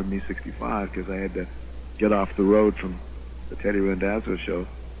 '64 and me '65, because I had to get off the road from the Teddy Randazzo show.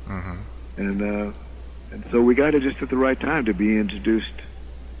 And so we got it just at the right time to be introduced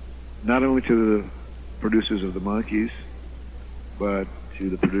not only to the producers of the Monkees, but to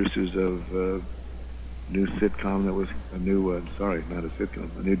the producers of a new sitcom that was a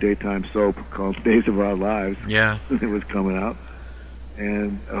new daytime soap called Days of Our Lives. Yeah. It was coming out.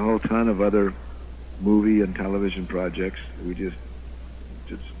 And a whole ton of other movie and television projects. We just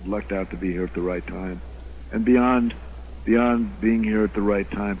lucked out to be here at the right time. And beyond being here at the right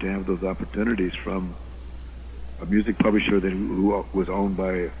time to have those opportunities from a music publisher who was owned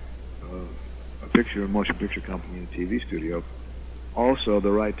by a motion picture company and a TV studio, also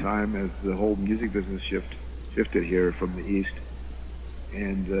the right time as the whole music business shifted here from the East,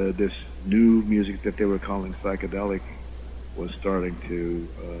 and this new music that they were calling psychedelic was starting to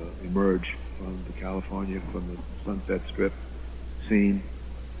emerge from the Sunset Strip scene,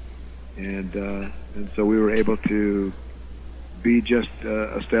 and so we were able to be just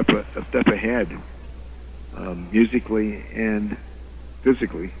a step ahead, musically and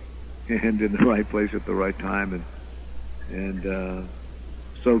physically, and in the right place at the right time, and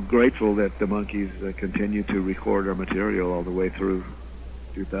so grateful that the Monkees continue to record our material all the way through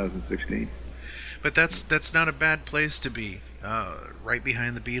 2016. But that's not a bad place to be, right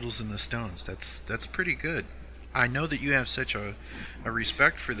behind the Beatles and the Stones. That's pretty good. I know that you have such a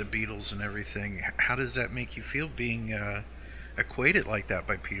respect for the Beatles and everything. How does that make you feel being equated like that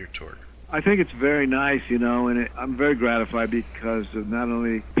by Peter Tork? I think it's very nice, and I'm very gratified because of not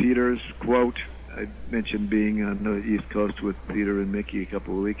only Peter's quote. I mentioned being on the East Coast with Peter and Mickey a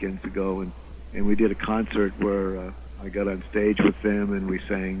couple of weekends ago, and we did a concert where I got on stage with them and we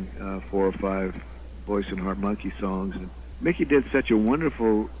sang 4 or 5 Boyce and Hart Monkey songs. And Mickey did such a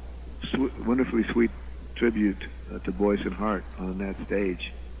wonderfully sweet tribute to Boyce and Hart on that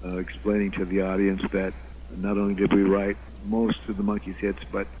stage, explaining to the audience that not only did we write most of the Monkees hits,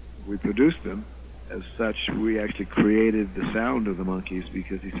 but we produced them. As such, we actually created the sound of the Monkees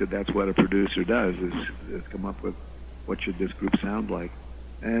because he said that's what a producer does, is come up with what should this group sound like.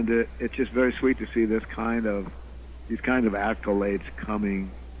 And it's just very sweet to see these kind of accolades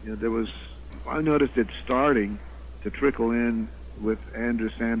coming. I noticed it starting to trickle in with Andrew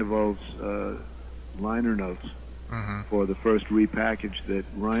Sandoval's liner notes for the first repackage that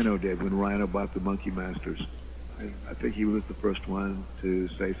Rhino did when Rhino bought the Monkey Masters. I think he was the first one to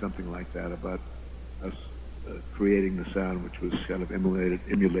say something like that about us creating the sound, which was kind of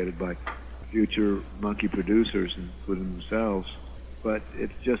emulated by future Monkey producers, including themselves. But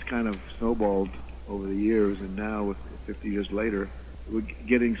it's just kind of snowballed over the years, and now, with 50 years later, we're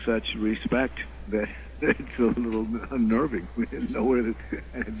getting such respect that it's a little unnerving. We didn't know where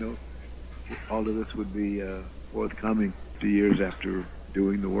all of this would be forthcoming 2 years after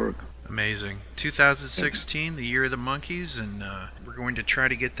doing the work. Amazing. 2016, the year of the Monkees, and we're going to try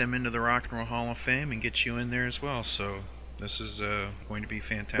to get them into the Rock and Roll Hall of Fame and get you in there as well. So this is going to be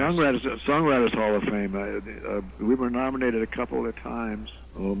fantastic. Songwriters Hall of Fame. We were nominated a couple of times,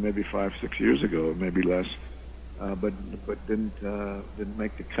 maybe 5-6 years ago, maybe less, but didn't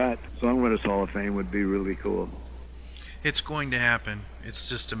make the cut. Songwriters Hall of Fame would be really cool. It's going to happen. It's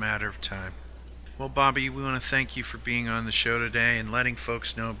just a matter of time. Well, Bobby, we want to thank you for being on the show today and letting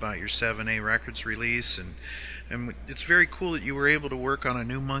folks know about your 7A Records release. And it's very cool that you were able to work on a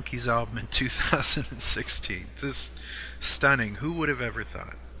new Monkees album in 2016. Just stunning. Who would have ever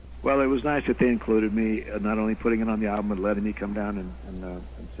thought? Well, it was nice that they included me, not only putting it on the album, but letting me come down and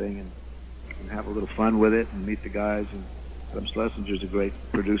sing and have a little fun with it and meet the guys. And Adam Schlesinger's a great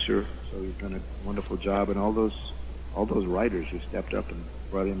producer, so he's done a wonderful job. And all those writers who stepped up and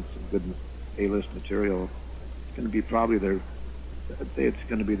brought in some good A-list material. It's going to be probably I'd say it's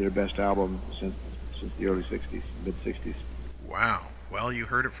going to be their best album since the early 60s, mid-60s. Wow. Well, you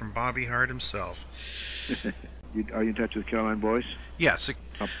heard it from Bobby Hart himself. Are you in touch with Caroline Boyce? Yes.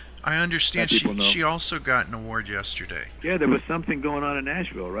 I understand she also got an award yesterday. Yeah, there was something going on in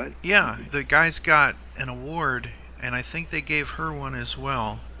Nashville, right? Yeah, the guys got an award, and I think they gave her one as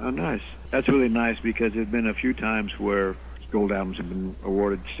well. Oh, nice. That's really nice because there have been a few times where gold albums have been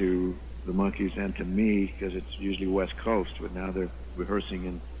awarded to the Monkees and to me because it's usually West Coast, but now they're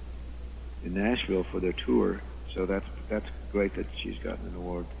rehearsing in Nashville for their tour, so that's great that she's gotten an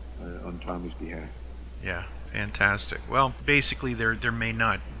award on Tommy's behalf. Yeah, fantastic. Well, basically there may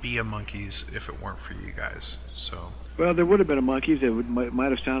not be a Monkees if it weren't for you guys. So. Well, there would have been a Monkees. It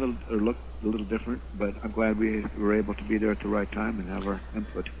might have sounded or looked a little different, but I'm glad we were able to be there at the right time and have our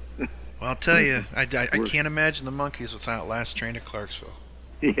input. Well, I'll tell you, I can't imagine the Monkees without Last Train to Clarksville.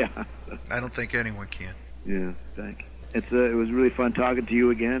 Yeah. I don't think anyone can. Yeah, thanks. It was really fun talking to you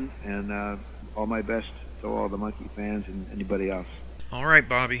again, and all my best to all the Monkey fans and anybody else. All right,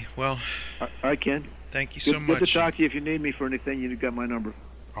 Bobby. Well, all right, Ken. Thank you so much. Good to talk to you. If you need me for anything, you've got my number.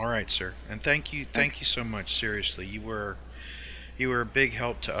 All right, sir. And thank you so much. Seriously, you were a big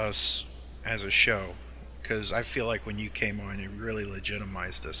help to us as a show, because I feel like when you came on, you really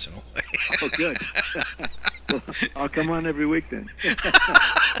legitimized us in a way. Oh, good. Well, I'll come on every week then.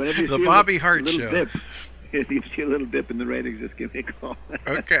 But if you the see Bobby Hart Show. Dip. If you see a little dip in the ratings, just give me a call.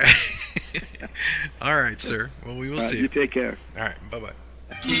 Okay. All right, sir. Well, we will see. You take care. All right. Bye-bye.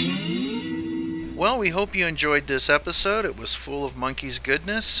 Well, we hope you enjoyed this episode. It was full of Monkees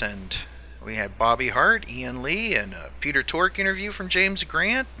goodness, and We had Bobby Hart, Ian Lee, and a Peter Tork interview from James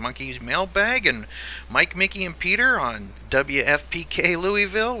Grant, Monkey's Mailbag, and Mike, Mickey, and Peter on WFPK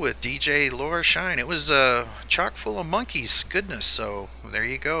Louisville with DJ Laura Shine. It was chock full of monkeys goodness, so there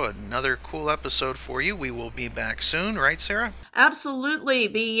you go. Another cool episode for you. We will be back soon, right, Sarah? Absolutely.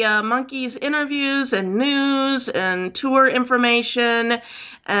 The Monkeys interviews and news and tour information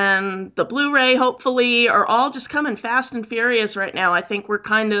and the Blu-ray, hopefully, are all just coming fast and furious right now. I think we're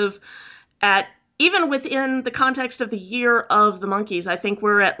kind of at, even within the context of the year of the Monkeys, I think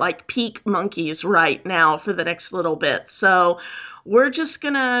we're at like peak Monkeys right now for the next little bit. So we're just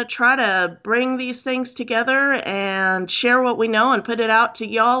going to try to bring these things together and share what we know and put it out to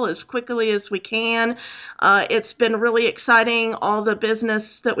y'all as quickly as we can. It's been really exciting, all the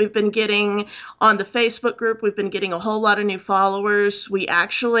business that we've been getting on the Facebook group. We've been getting a whole lot of new followers. We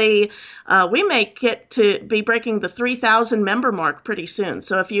actually, we may get to be breaking the 3,000 member mark pretty soon.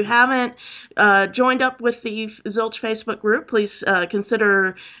 So if you haven't joined up with the Zilch Facebook group, please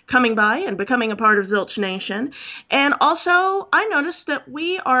consider coming by and becoming a part of Zilch Nation. And also, I noticed that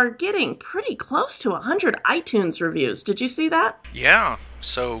we are getting pretty close to 100 iTunes reviews. Did you see that? Yeah,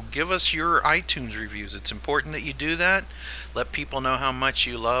 so give us your iTunes reviews. It's important that you do that. Let people know how much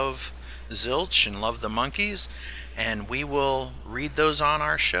you love Zilch and love the Monkeys, and we will read those on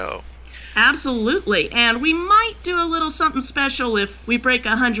our show. Absolutely, and we might do a little something special if we break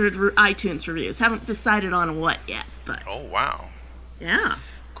 100 iTunes reviews. Haven't decided on what yet, but... Oh, wow. Yeah.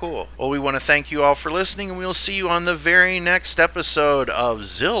 Cool. Well, we want to thank you all for listening, and we'll see you on the very next episode of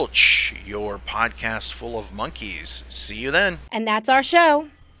Zilch, your podcast full of monkeys. See you then. And that's our show.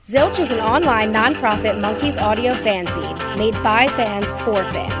 Zilch is an online nonprofit Monkeys audio fanzine made by fans for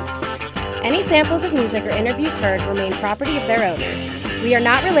fans. Any samples of music or interviews heard remain property of their owners. We are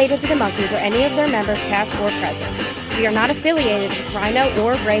not related to the Monkeys or any of their members past or present. We are not affiliated with Rhino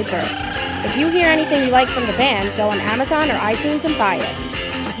or Ray Burke. If you hear anything you like from the band, go on Amazon or iTunes and buy it.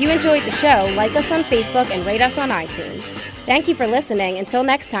 If you enjoyed the show, like us on Facebook and rate us on iTunes. Thank you for listening. Until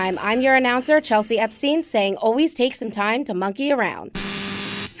next time, I'm your announcer, Chelsea Epstein, saying always take some time to monkey around.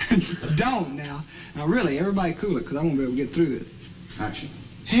 Don't now. Now really, everybody cool it, because I won't be able to get through this. Action.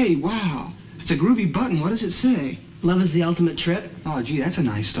 Hey, wow. It's a groovy button. What does it say? Love is the ultimate trip. Oh, gee, that's a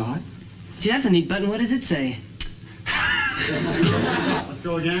nice thought. Gee, that's a neat button. What does it say? Let's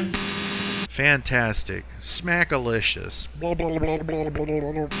go again. Fantastic. Smackalicious. Blah, blah, blah, blah, blah,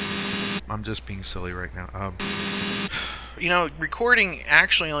 blah, blah. I'm just being silly right now. You know, recording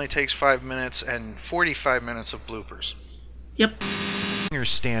actually only takes 5 minutes and 45 minutes of bloopers. Yep. You're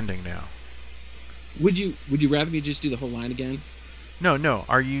standing now. Would you rather me just do the whole line again? No.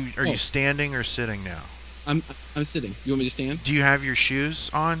 Are you standing or sitting now? I'm sitting. You want me to stand? Do you have your shoes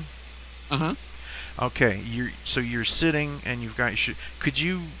on? Uh-huh. Okay, you're sitting and you've got your shoes. Could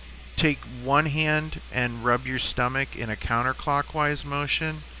you take one hand and rub your stomach in a counterclockwise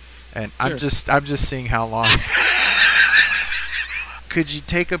motion? And sure. I'm just seeing how long. Could you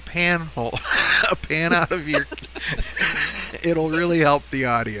take a pan out of your? It'll really help the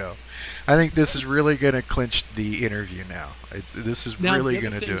audio. I think this is really going to clinch the interview now. This is really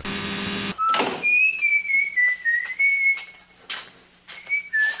going to do it.